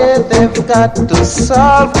day? They've got to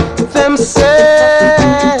solve themselves.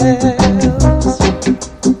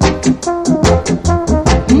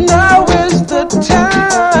 Now is the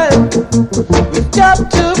time, we've got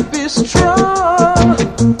to be strong.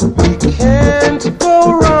 We can't go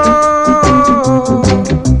wrong,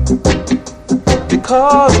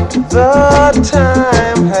 because the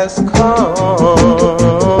time has come.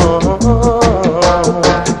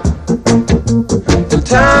 The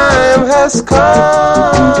time has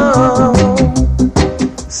come.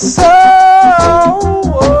 So,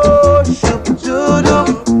 shoop-doo-doo.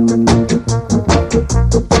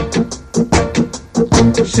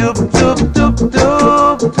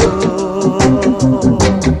 Shoop-doop-doop-doop-doo.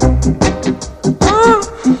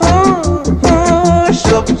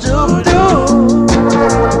 Shoop-doo-doo.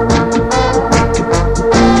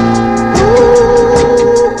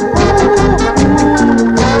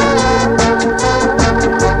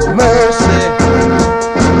 Mercy,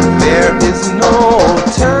 there is no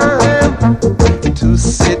time to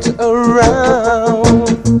sit around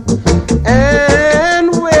and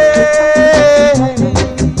wait.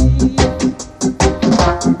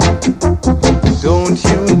 Don't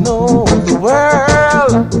you know the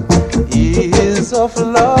world is of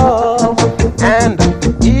love and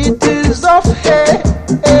it is of hate?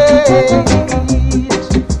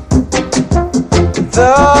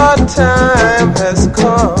 The time has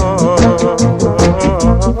come.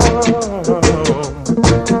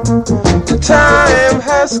 The time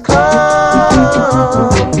has come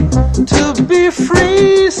to be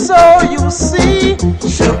free, so you see,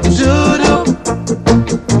 shoop-doo-doo,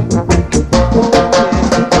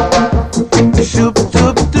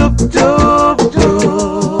 shoop-doop-doop-doop-doo.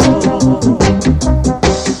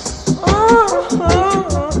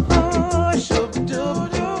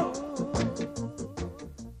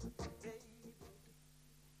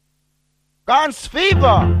 Guns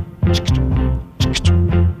Fever.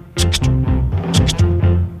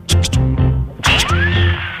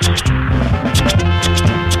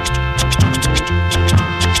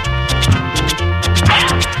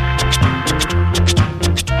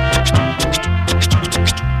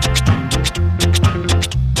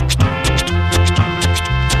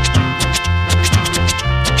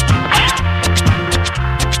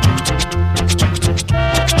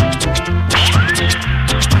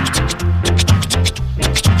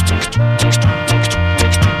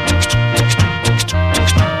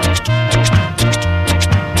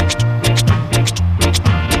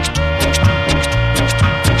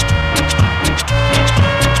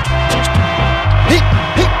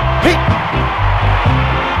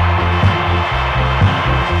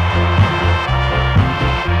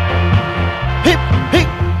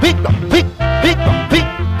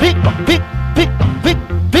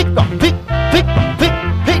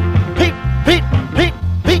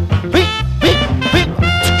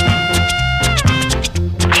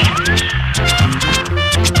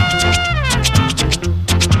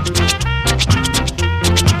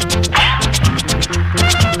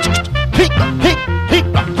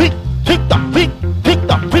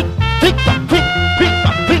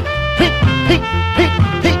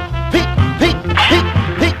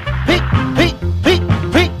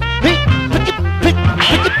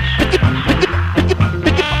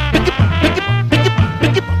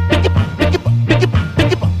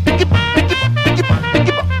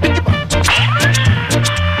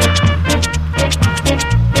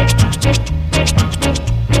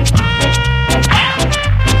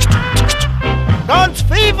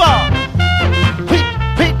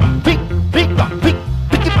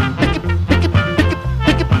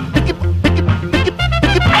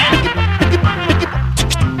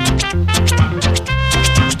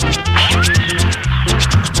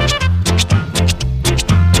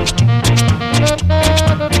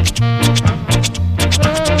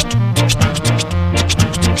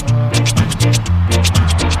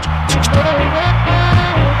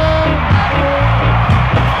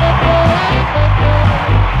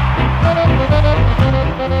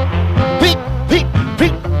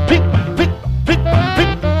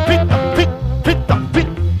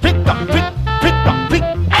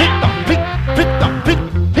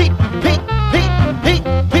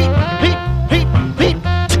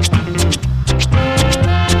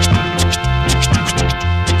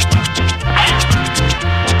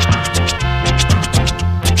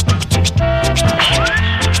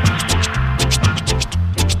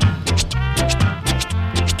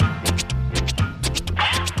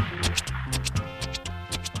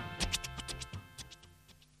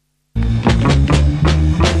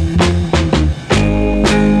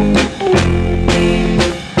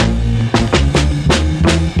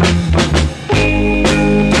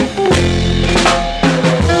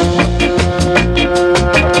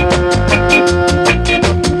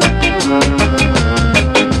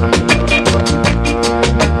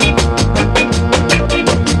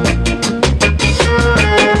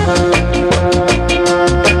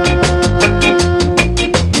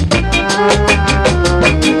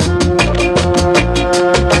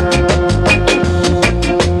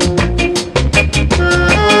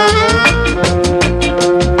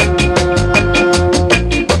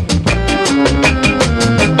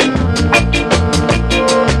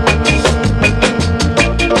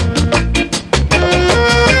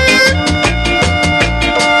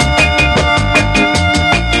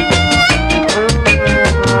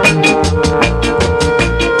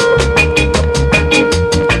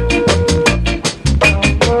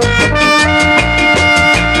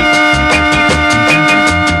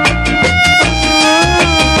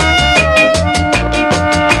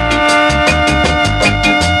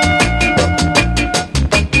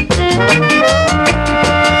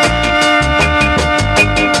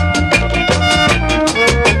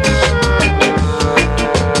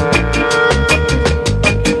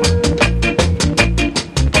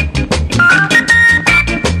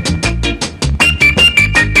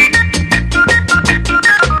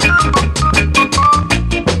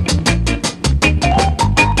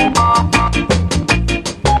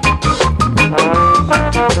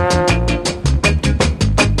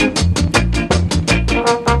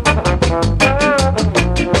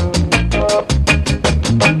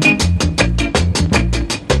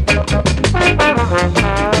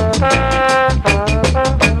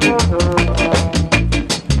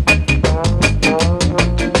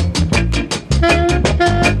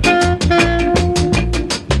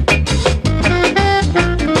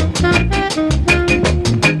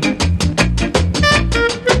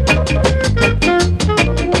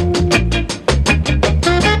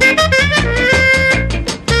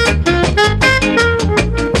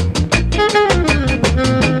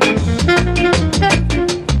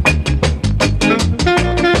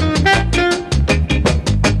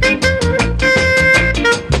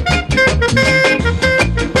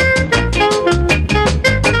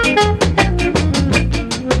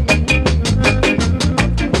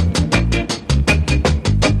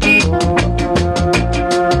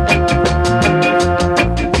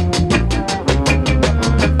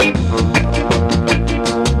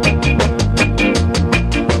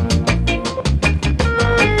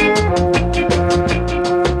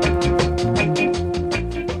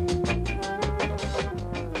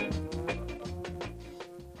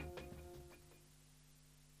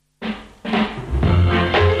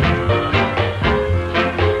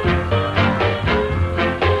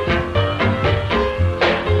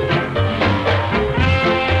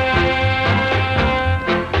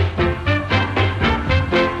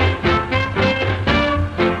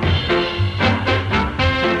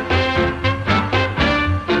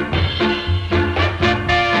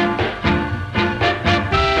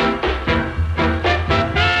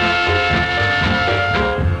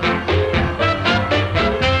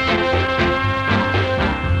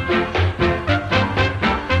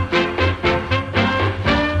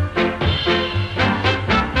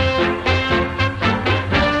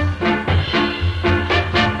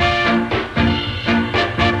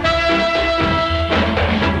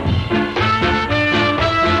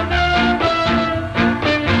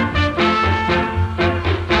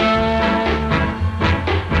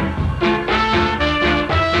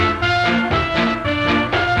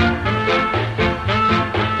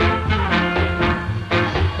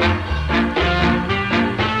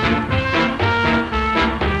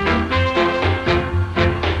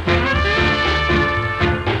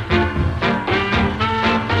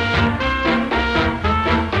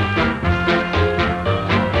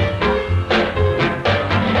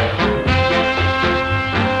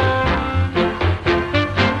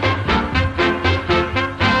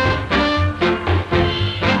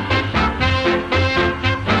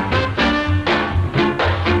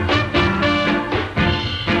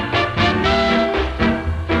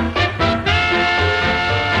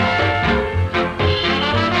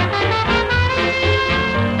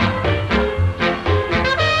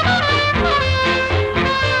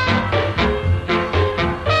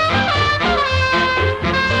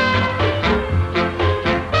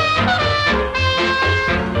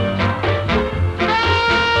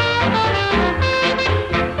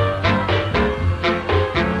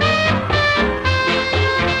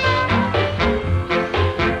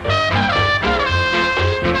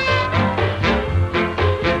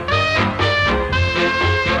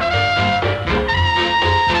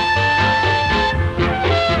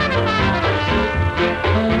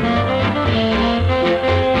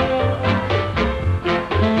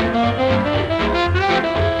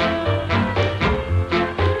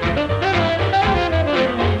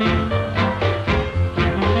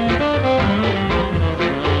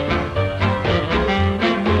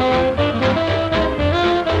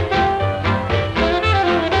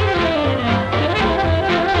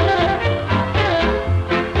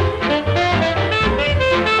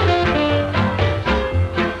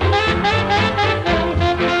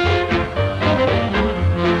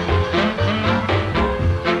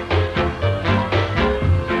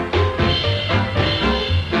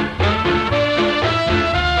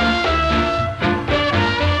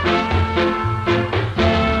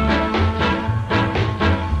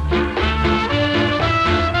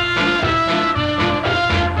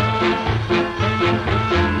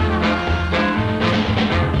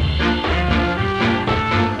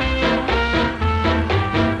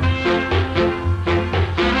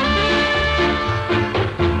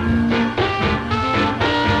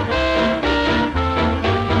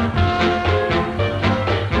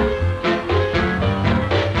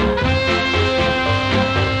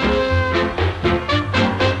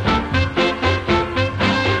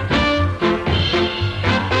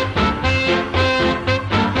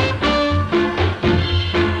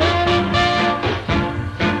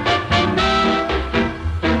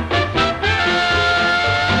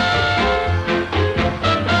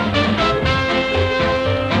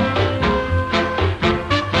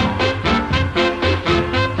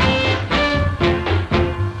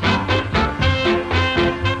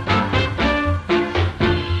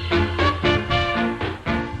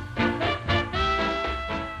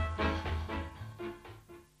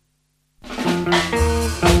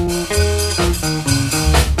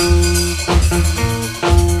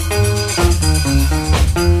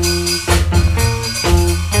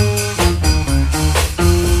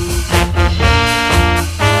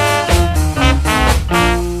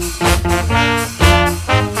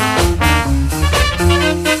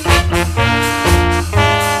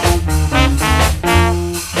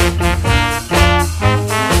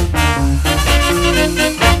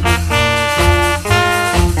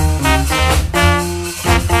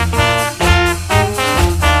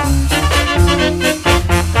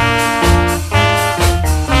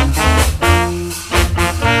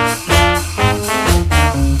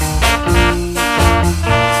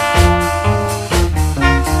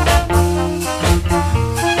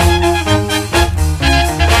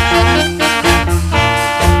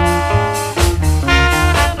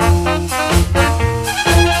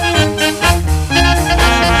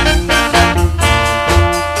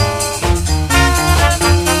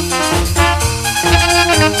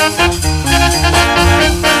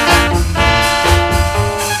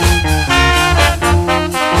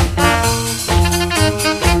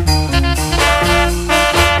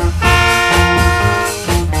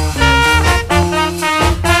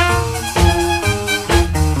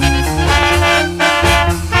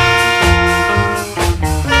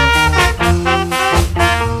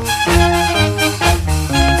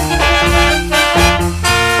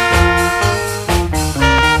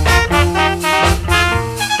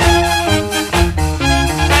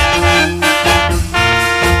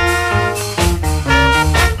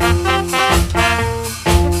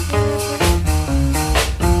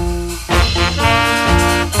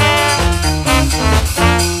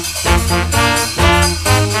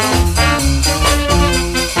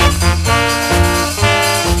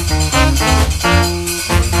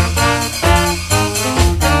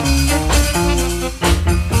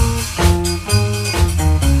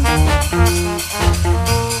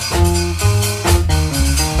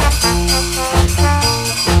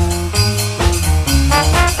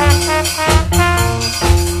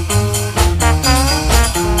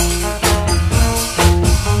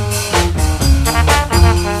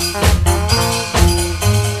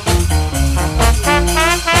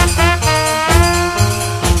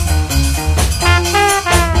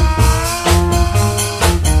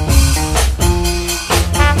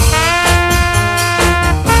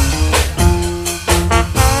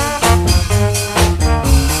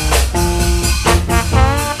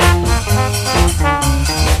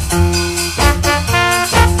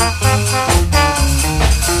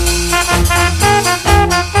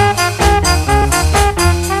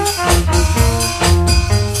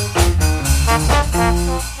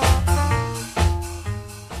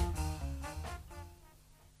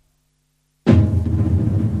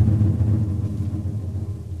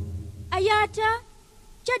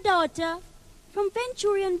 water from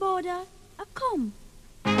Venturian border. A come.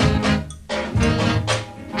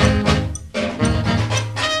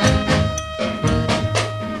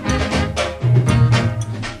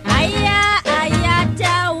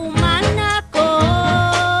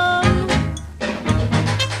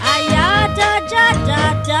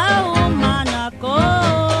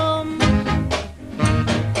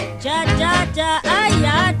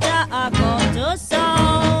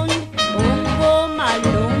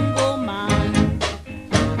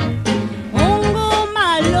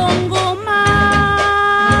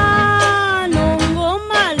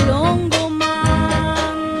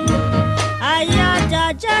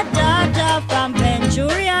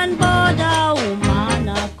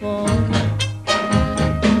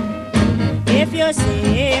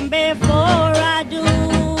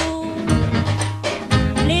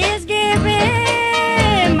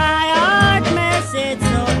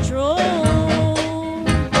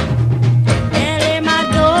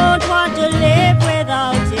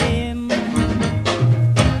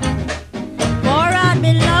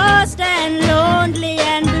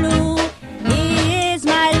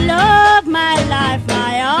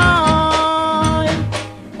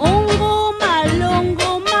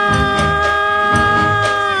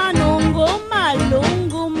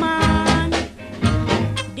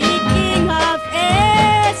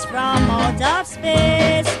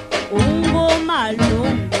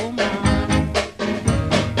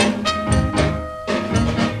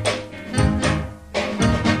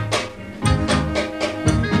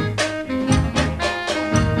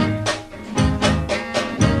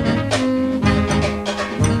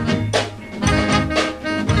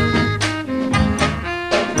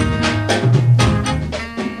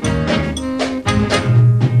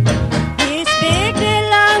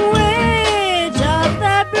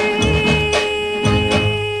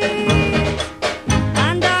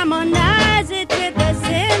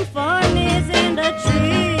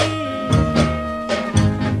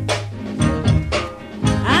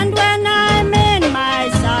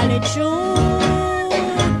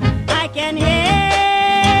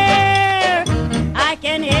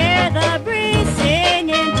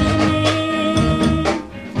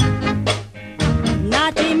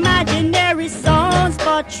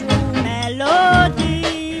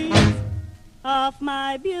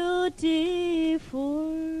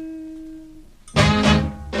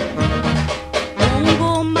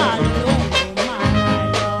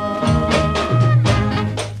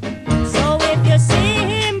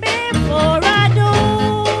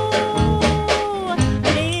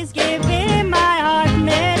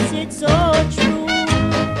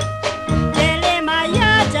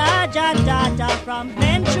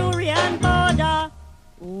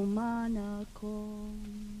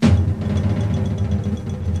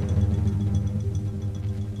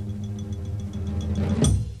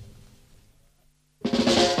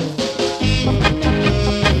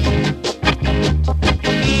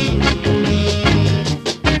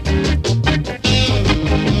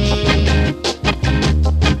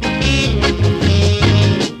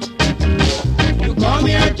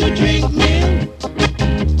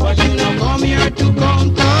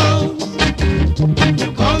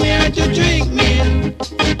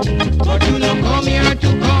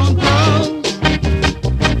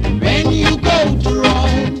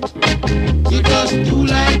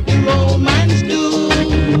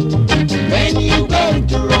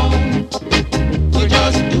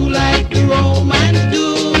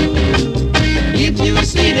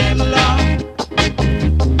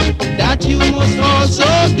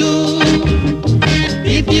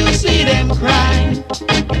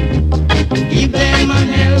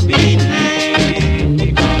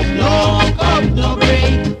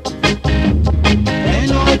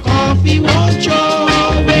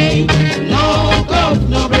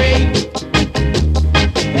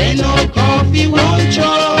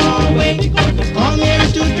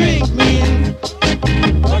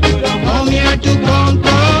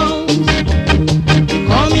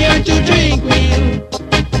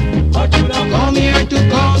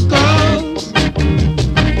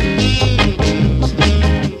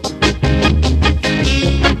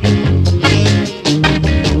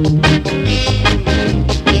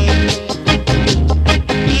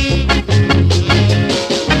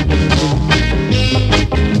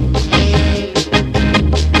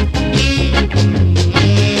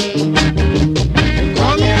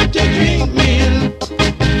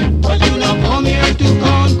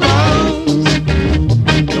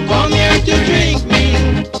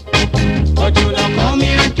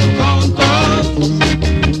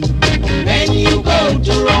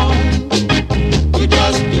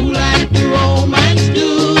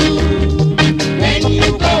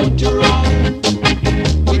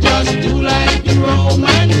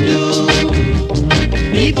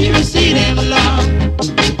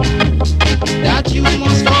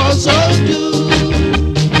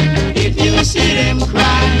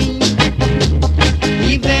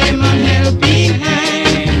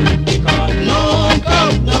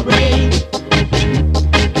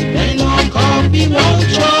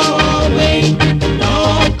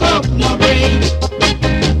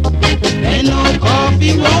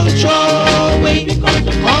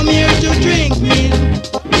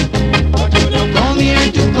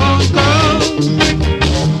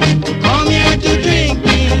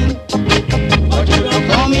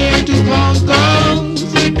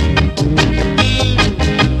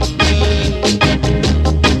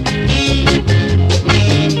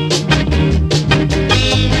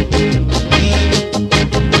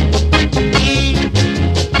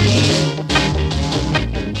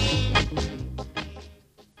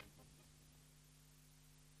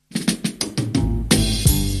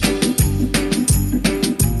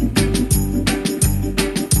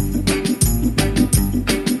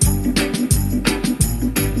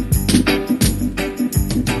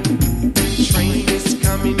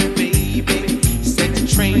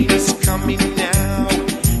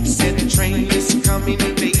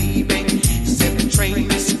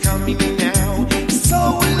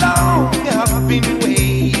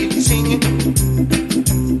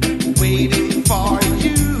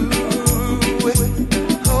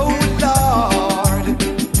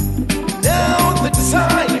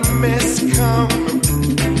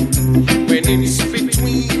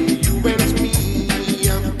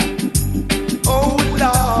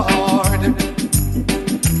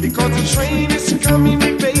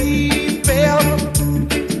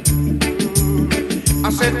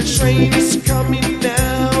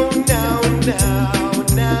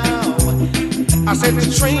 said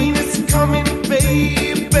the train is coming,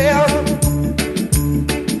 baby,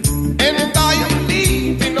 and I am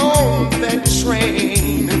leaving on that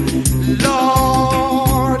train,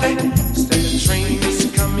 Lord. I said the train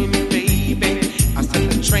is coming, baby. I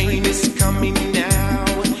said the train is coming now.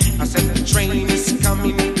 I said the train is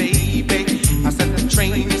coming, baby. I said the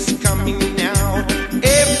train is coming now.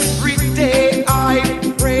 Every day I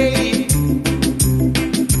pray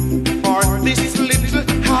for this little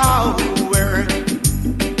hour.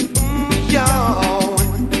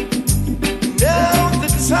 Now the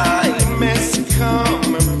time has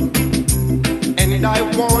come, and I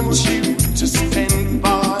want you to stand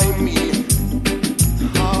by me.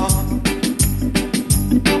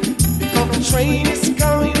 Because the train is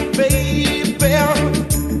coming, baby.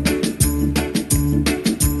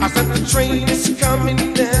 I said the train is coming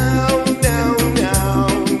now, now, now,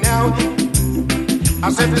 now. I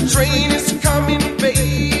said the train is coming,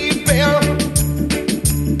 baby,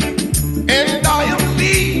 and I am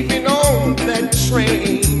leaving on that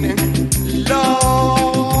train,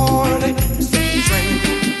 Lord. I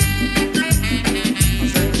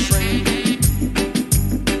said the train,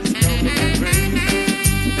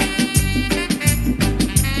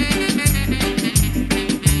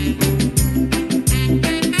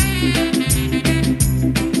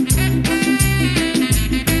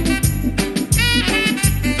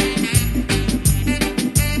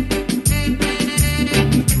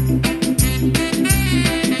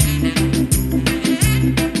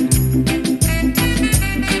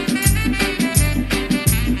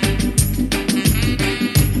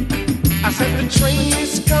 I said the train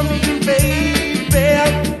is coming, baby.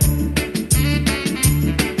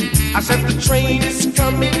 I said the train is coming, baby. I said the train is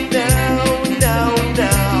coming now, now,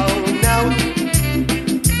 now, now.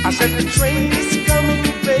 I said the train is coming,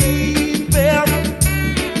 baby,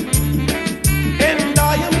 and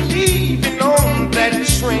I am leaving on that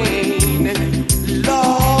train,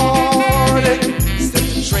 Lord. I said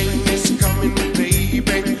the train is coming,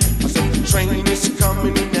 baby. I said the train is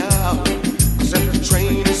coming now. I said the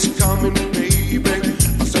train is coming, baby.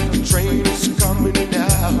 I said the train is coming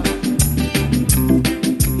now.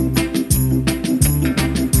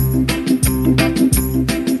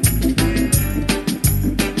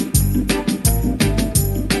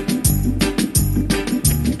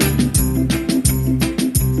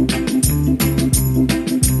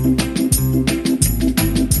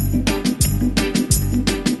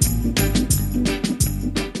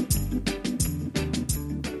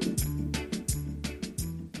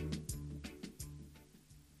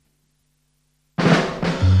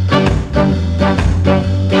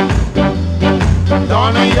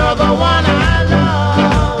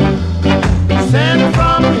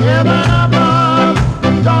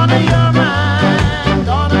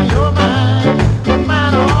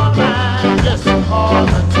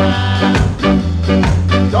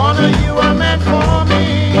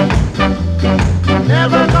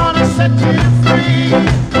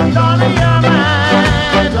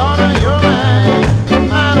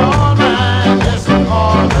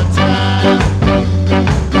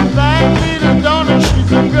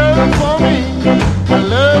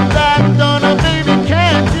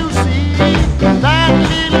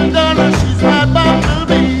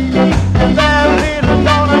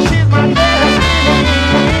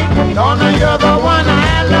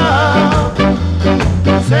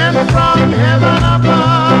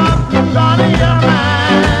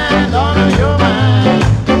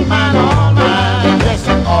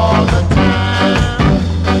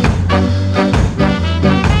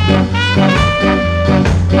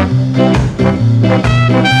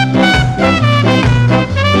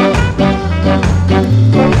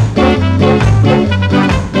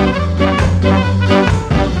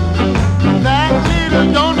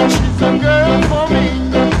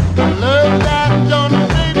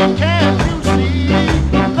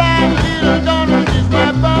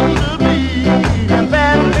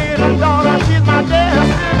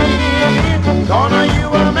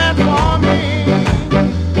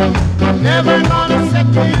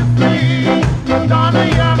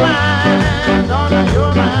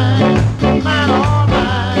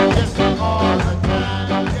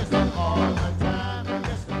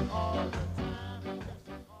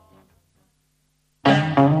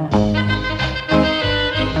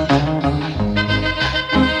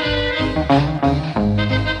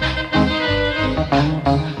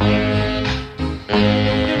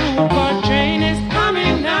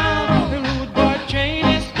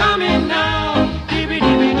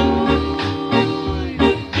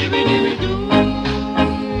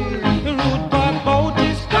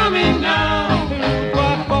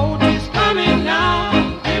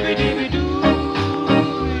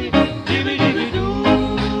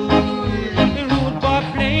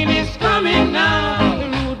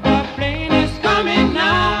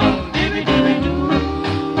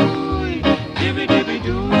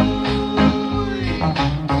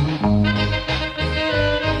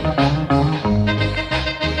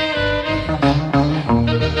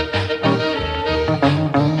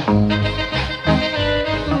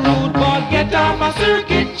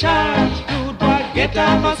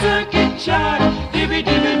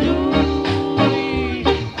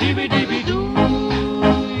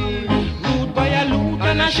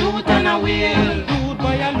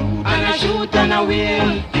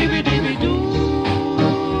 away. Dibby dibby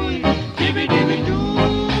doo, dibby dibby doo.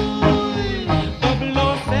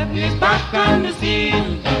 007 is back on the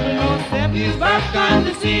scene. 007 is back on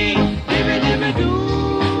the scene. Dibby dibby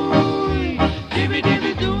doo, dibby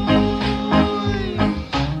dibby doo.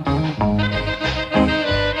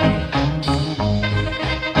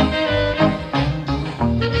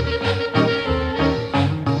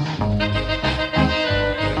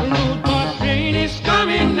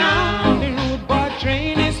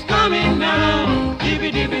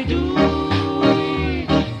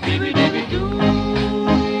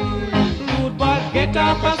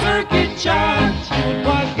 Charge,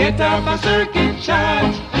 football get up a circuit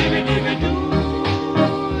charge. Dibby dibby doo,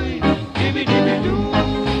 dibby dibby doo.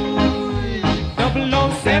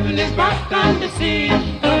 007 is back on the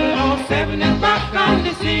scene. 007 is back on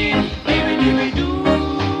the scene. Dibby dibby doo,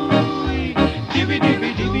 dibby dibby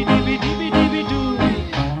dibby dibby dibby dibby doo.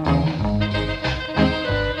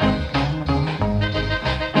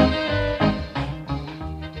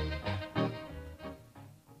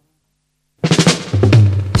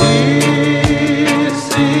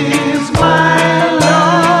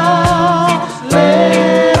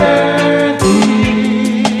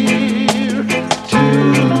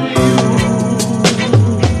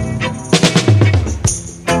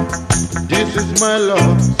 My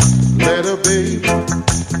lost letter, baby.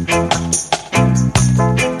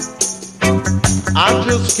 I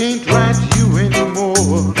just can't write you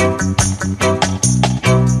anymore.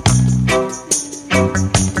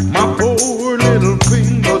 My poor little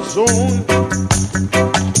finger's on.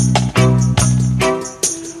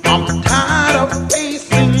 I'm tired of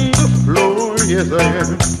pacing the floor, yes I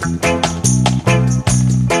am.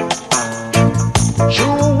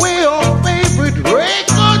 Show away your favorite record.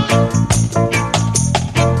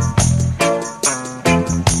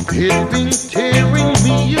 It's been tearing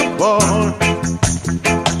me apart.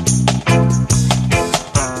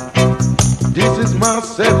 This is my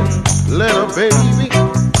 7th letter, baby.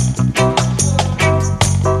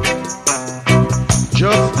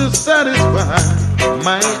 Just to satisfy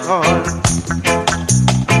my heart.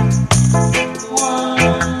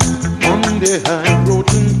 One day I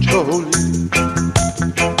wrote and told you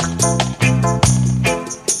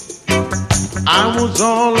I was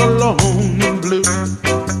all alone and blue.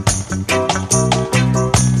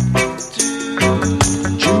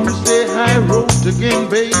 I wrote again,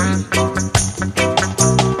 baby.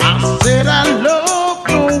 I said I love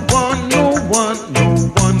no one, no one, no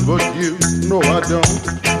one but you. No, I don't.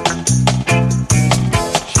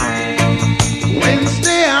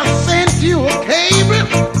 Wednesday I sent you a cable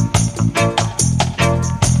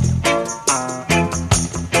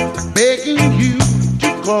begging you to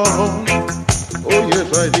call. Oh yes,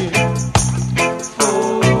 I did.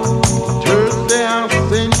 Thursday I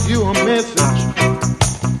sent you a message.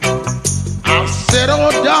 Said,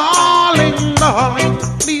 oh darling, darling,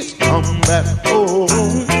 please come back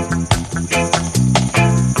home.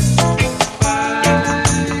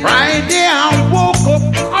 Friday I woke up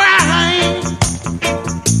crying,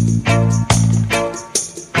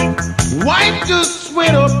 wiped the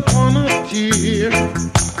sweat upon a tear.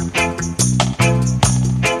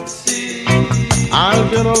 I'll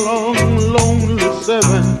get along lonely 7.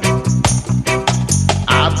 I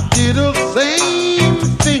did the same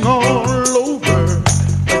thing all over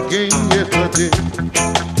again, yes I did.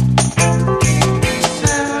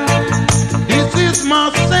 This is my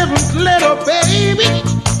 7th letter, baby.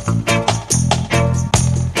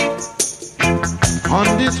 On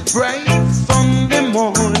this bright Sunday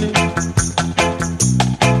morning,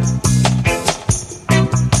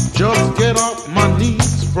 just get off my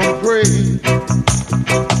knees from praying.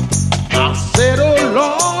 I said, oh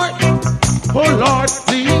Lord,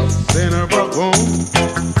 please send her back home.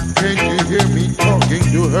 Can't you hear me talking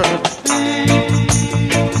to her?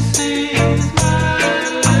 This is my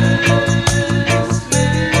last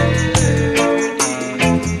letter.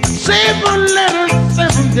 7 letters,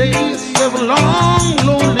 7 days, 7 long,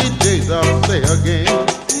 lonely days, I'll say again.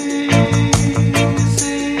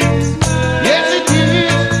 Yes, it is.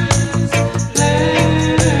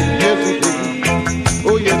 Yes, it is.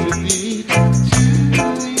 Oh, yes, it is.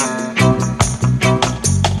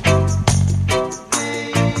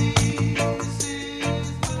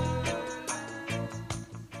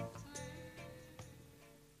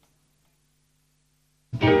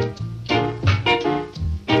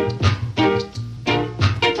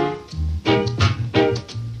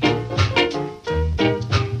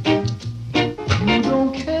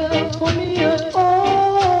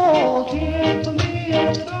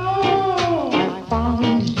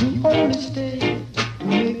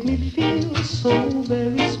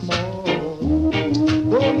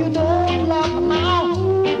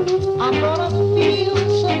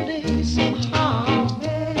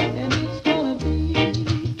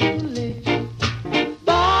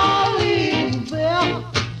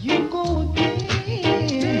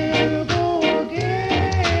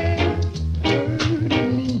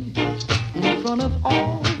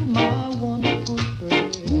 all my wonderful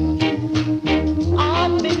friends.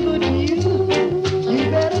 I've been good to you. You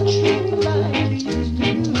better treat me like you used to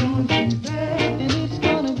do. And it's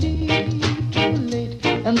gonna be too late.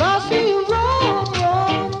 And I see you run,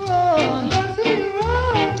 run, run. I see you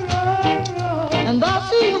run, run, run. And I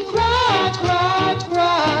see you cry, cry,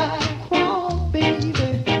 cry, cry,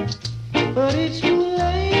 baby. But it's too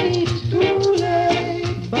late,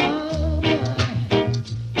 bye-bye.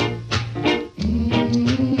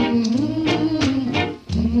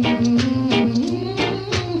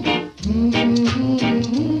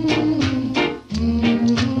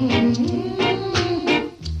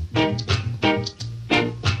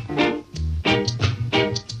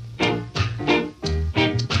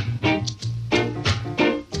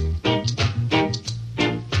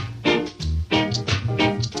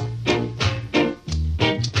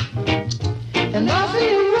 And I see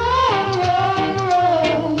you run, run,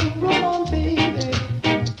 run, run, baby.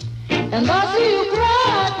 And I see you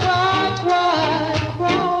cry, cry, cry,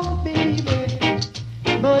 cry, baby.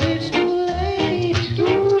 But it's too late,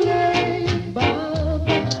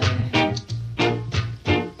 bye-bye.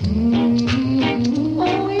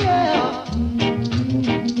 Oh, yeah.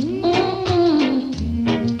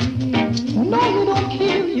 No, you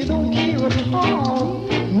don't care at all.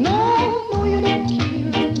 No, you don't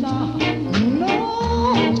care now. No,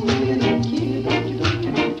 you don't care.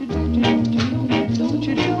 Don't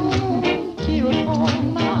you care at all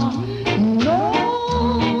now? No.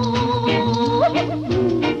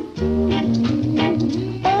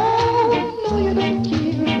 Oh, no, you don't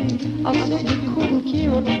care. I said you couldn't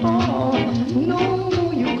care at all. No,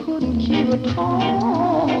 you couldn't care at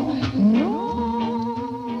all. No.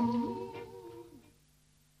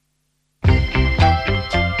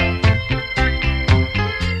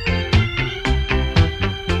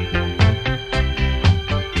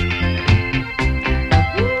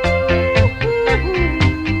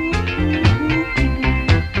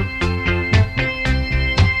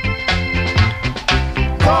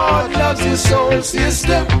 God loves you, soul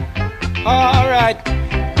sister. Alright,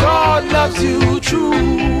 God loves you true.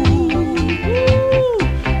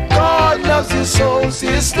 God loves you, soul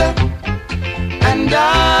sister. And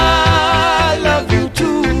I love you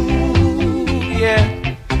too. Yeah.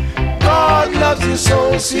 God loves you,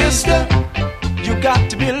 soul sister. You got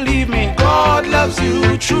to believe me. God loves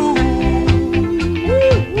you true.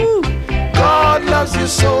 God loves you,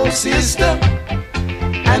 soul sister.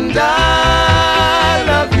 And I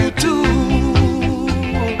love you too.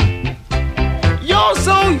 You're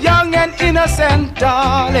so young and innocent,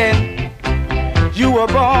 darling. You were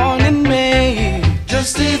born in May.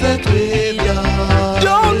 Just stay that way, darling.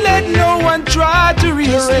 Don't let no one try to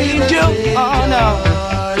rearrange you. Oh no,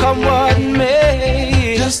 come what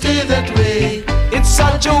may. Just stay that way. It's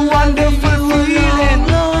such a wonderful feeling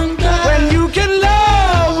when you can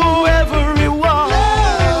love whoever you want.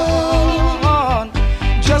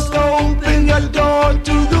 Just open your door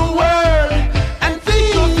to the world and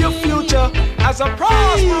think of your future as a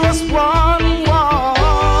prosperous one.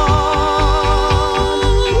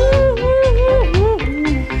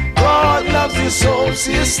 God loves you, soul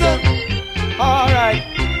sister. Alright,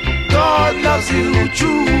 God loves you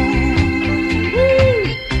true.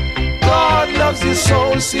 God loves you,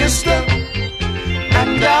 soul sister.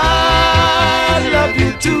 And I love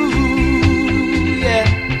you too. Yeah.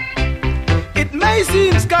 It may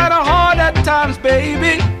seem kinda hard at times,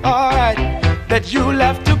 baby. Alright, that you'll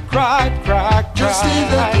have to cry, cry, cry. Just stay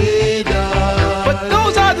that way, darling. But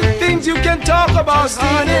those are the things you can talk about,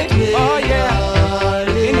 honey. Oh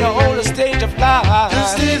yeah, in your older stage of life.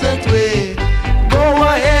 Just stay that way. Go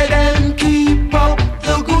ahead and keep up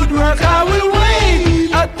the good work. I will wait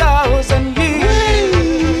 1,000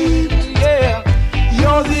 years. Yeah,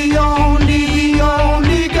 you're the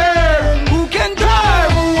only girl who can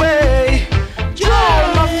drive away all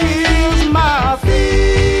my fears, my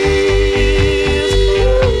fears.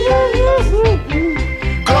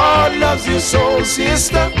 God loves you, soul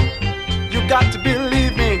sister. You got to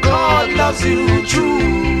believe me. God loves you true.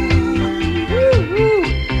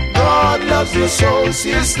 God loves you, soul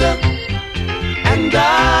sister. And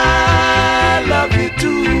I love you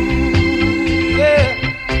too. Yeah.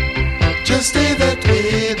 Just stay that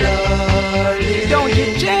way, darling. Don't you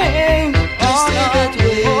change. Just stay that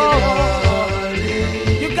way,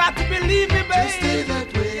 darling. You got to believe me, baby. Just stay that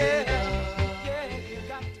way, darling. Yeah, you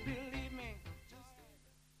got to believe me.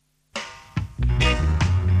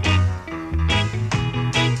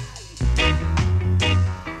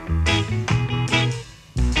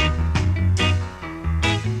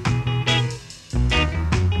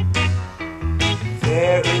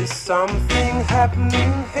 There is something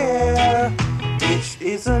happening here which which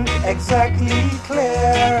isn't exactly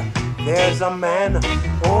clear. There's a man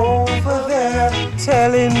over there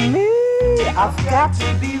telling me I've got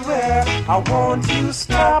to beware. I want you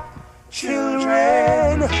stop,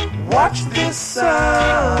 children, watch this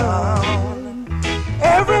sound.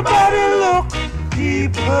 Everybody look,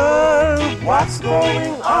 people, what's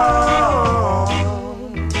going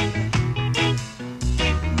on?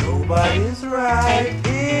 Nobody's right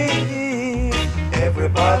if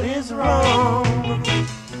everybody's wrong.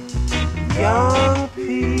 Young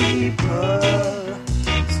people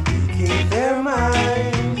speaking their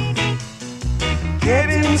minds,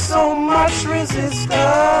 getting so much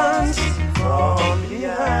resistance from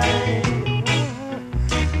behind,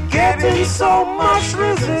 getting so much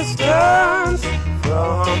resistance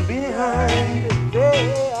from behind.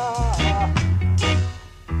 They are.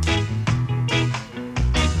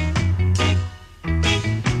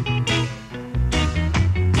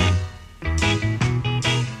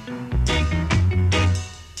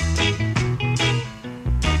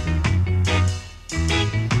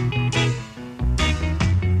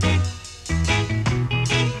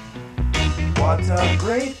 What a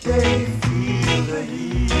great day, feel the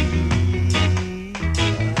heat.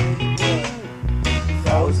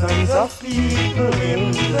 Thousands of people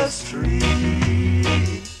in the street,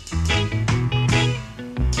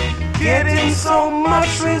 getting so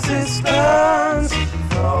much resistance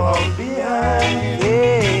from behind.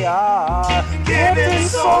 They are getting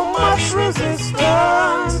so much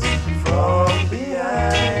resistance from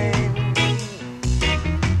behind.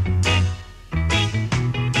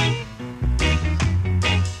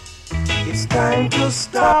 It's time to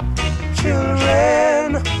stop,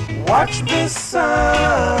 children, watch this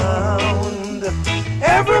sound.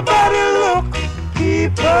 Everybody look,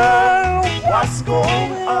 people, what's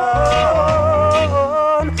going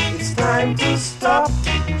on? It's time to stop,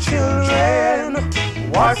 children,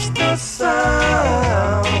 watch the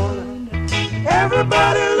sound.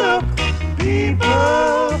 Everybody look,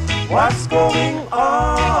 people, what's going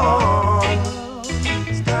on?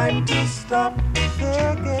 It's time to stop,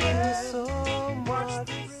 they're getting so much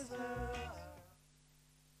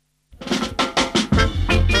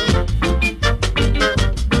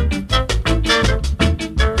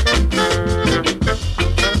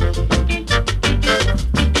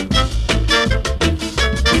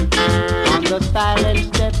On the silent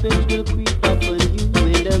step it will creep up on you.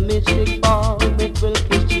 In the mystic form it will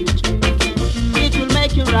kiss you too. It will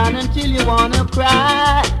make you run until you wanna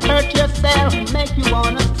cry. Hurt yourself, make you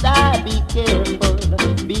wanna die. Be careful,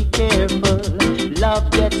 be careful. Love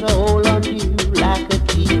gets a hold on you like a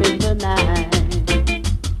thief in the night.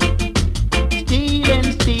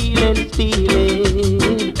 Stealing, stealing,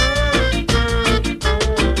 stealing.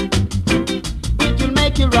 It will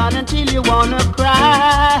make you run until you wanna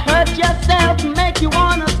cry. Hurt yourself, make you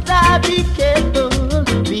wanna die. Be careful,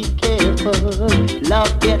 be careful.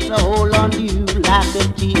 Love gets a hold on you like a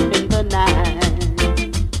thief in the night.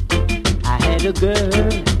 I had a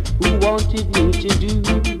girl who wanted me to do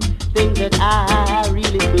things that I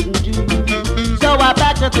really couldn't do. So I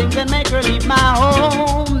packed her things and make her leave my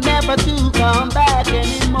home, never to come back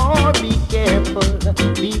anymore. Be careful,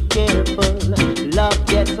 be careful. Love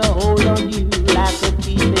gets a hold on you like a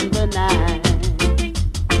thief in the night.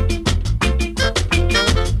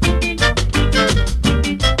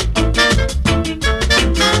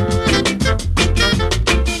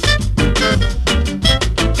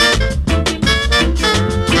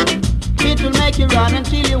 It will make you run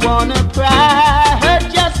until you wanna cry. Hurt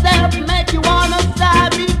yourself, make you wanna sigh.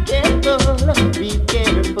 Be careful.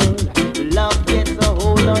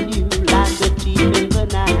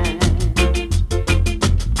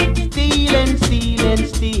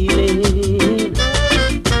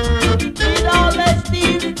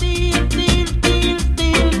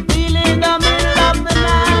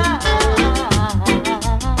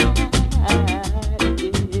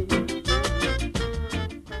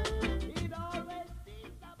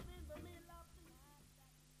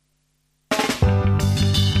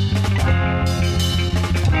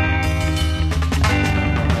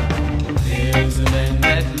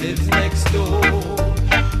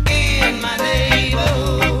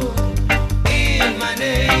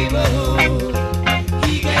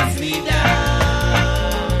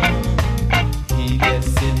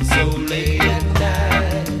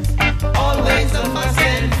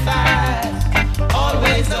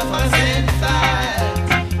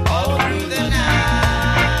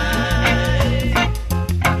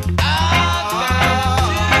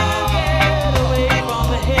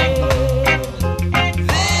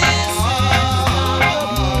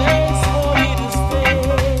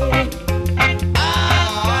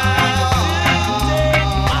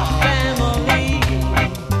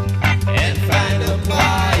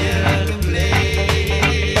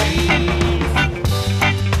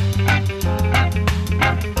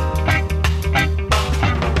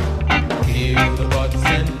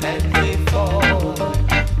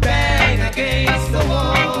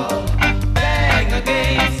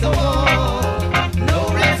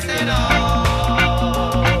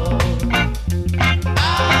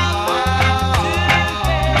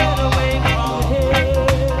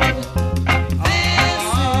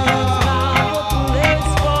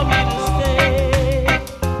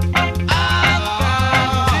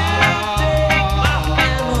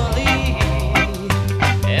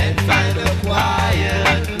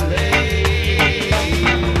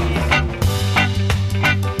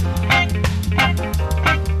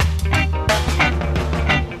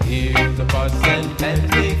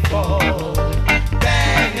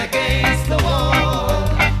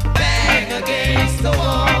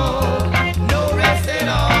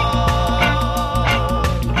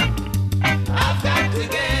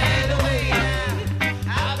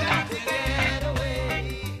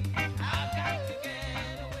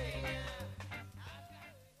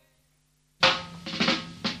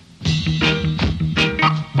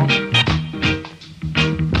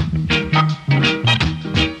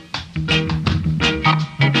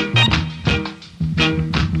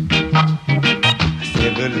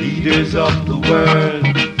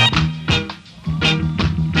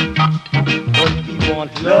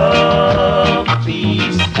 love,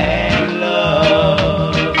 peace, and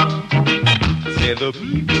love. Say the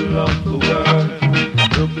people of the world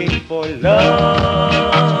looking for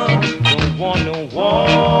love, don't want no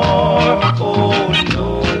war, oh no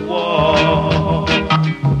war.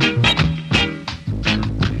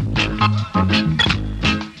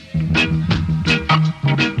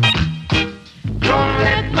 Don't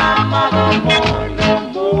let my mother mourn no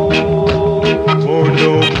more, oh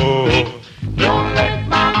no more. Don't let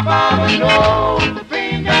my father know the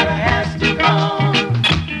pain that has to come.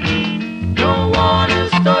 Don't wanna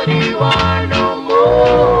study war no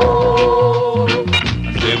more.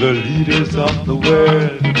 Say the leaders of the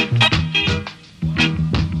world,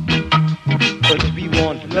 but we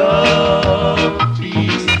want love,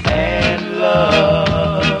 peace, and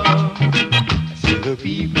love. Say the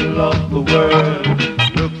people of the world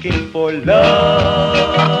looking for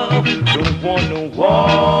love, don't want no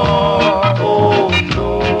war, oh no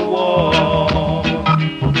war.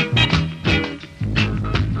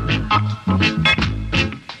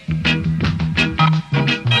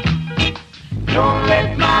 Don't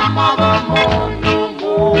let my mother mourn no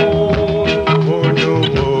more, oh no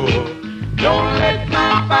more. Don't let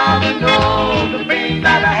my father know the pain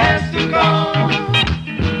that has to come.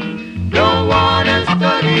 Don't wanna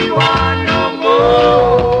study war no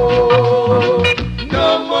more, no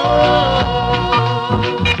more.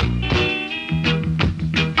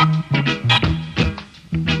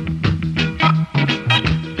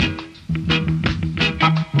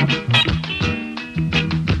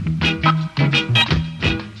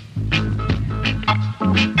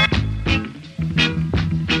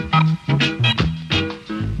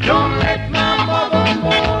 Don't let my mother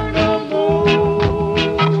mourn no more,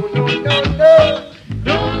 no, no, no.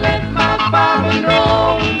 Don't let my father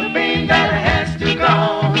know the pain that has to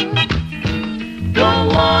come. Don't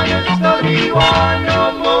wanna study war no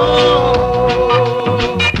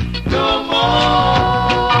more, no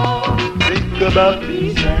more. Think about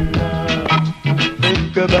peace and love.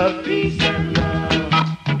 Think about peace and love.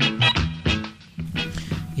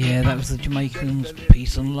 Yeah, that was the Jamaicans,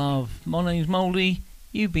 Peace and Love. My name's Mouldy.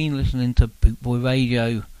 You've been listening to Bootboy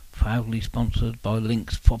Radio, proudly sponsored by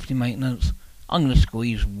Links Property Maintenance. I'm going to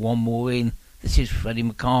squeeze one more in. This is Freddie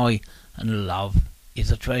Mackay, and Love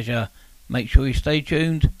is a Treasure. Make sure you stay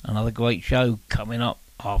tuned. Another great show coming up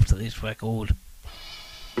after this record.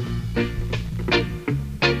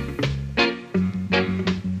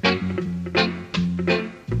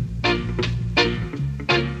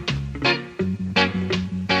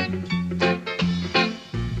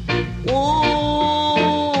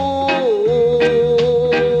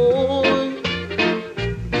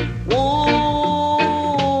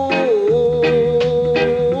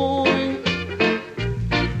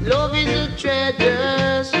 Love is a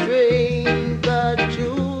treasure, strange but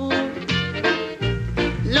true.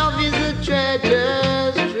 Love is a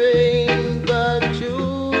treasure, strange but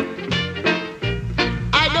true.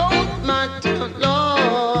 I don't matter,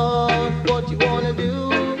 Lord, what you wanna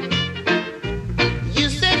do. You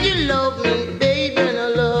said you love me, baby, and I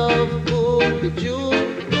love good with you.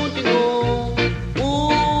 Don't you know?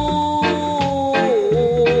 Ooh,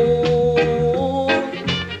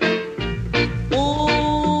 ooh.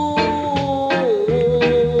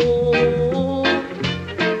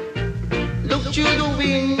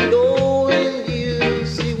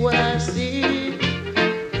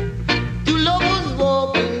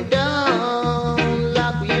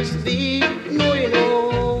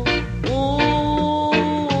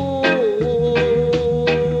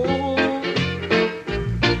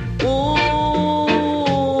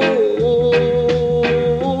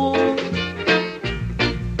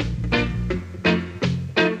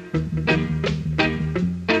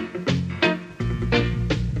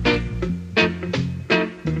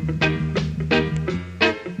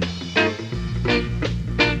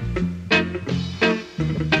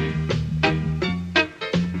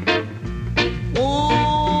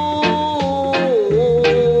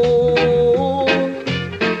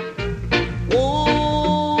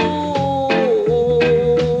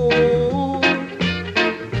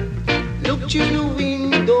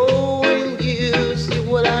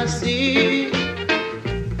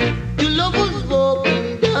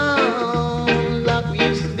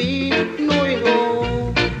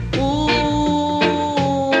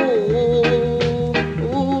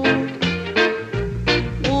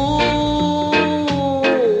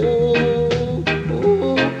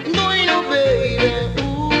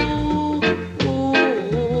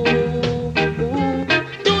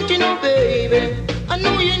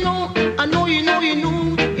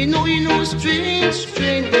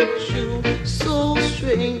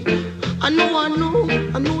 I know,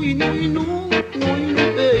 you know, you know, you know.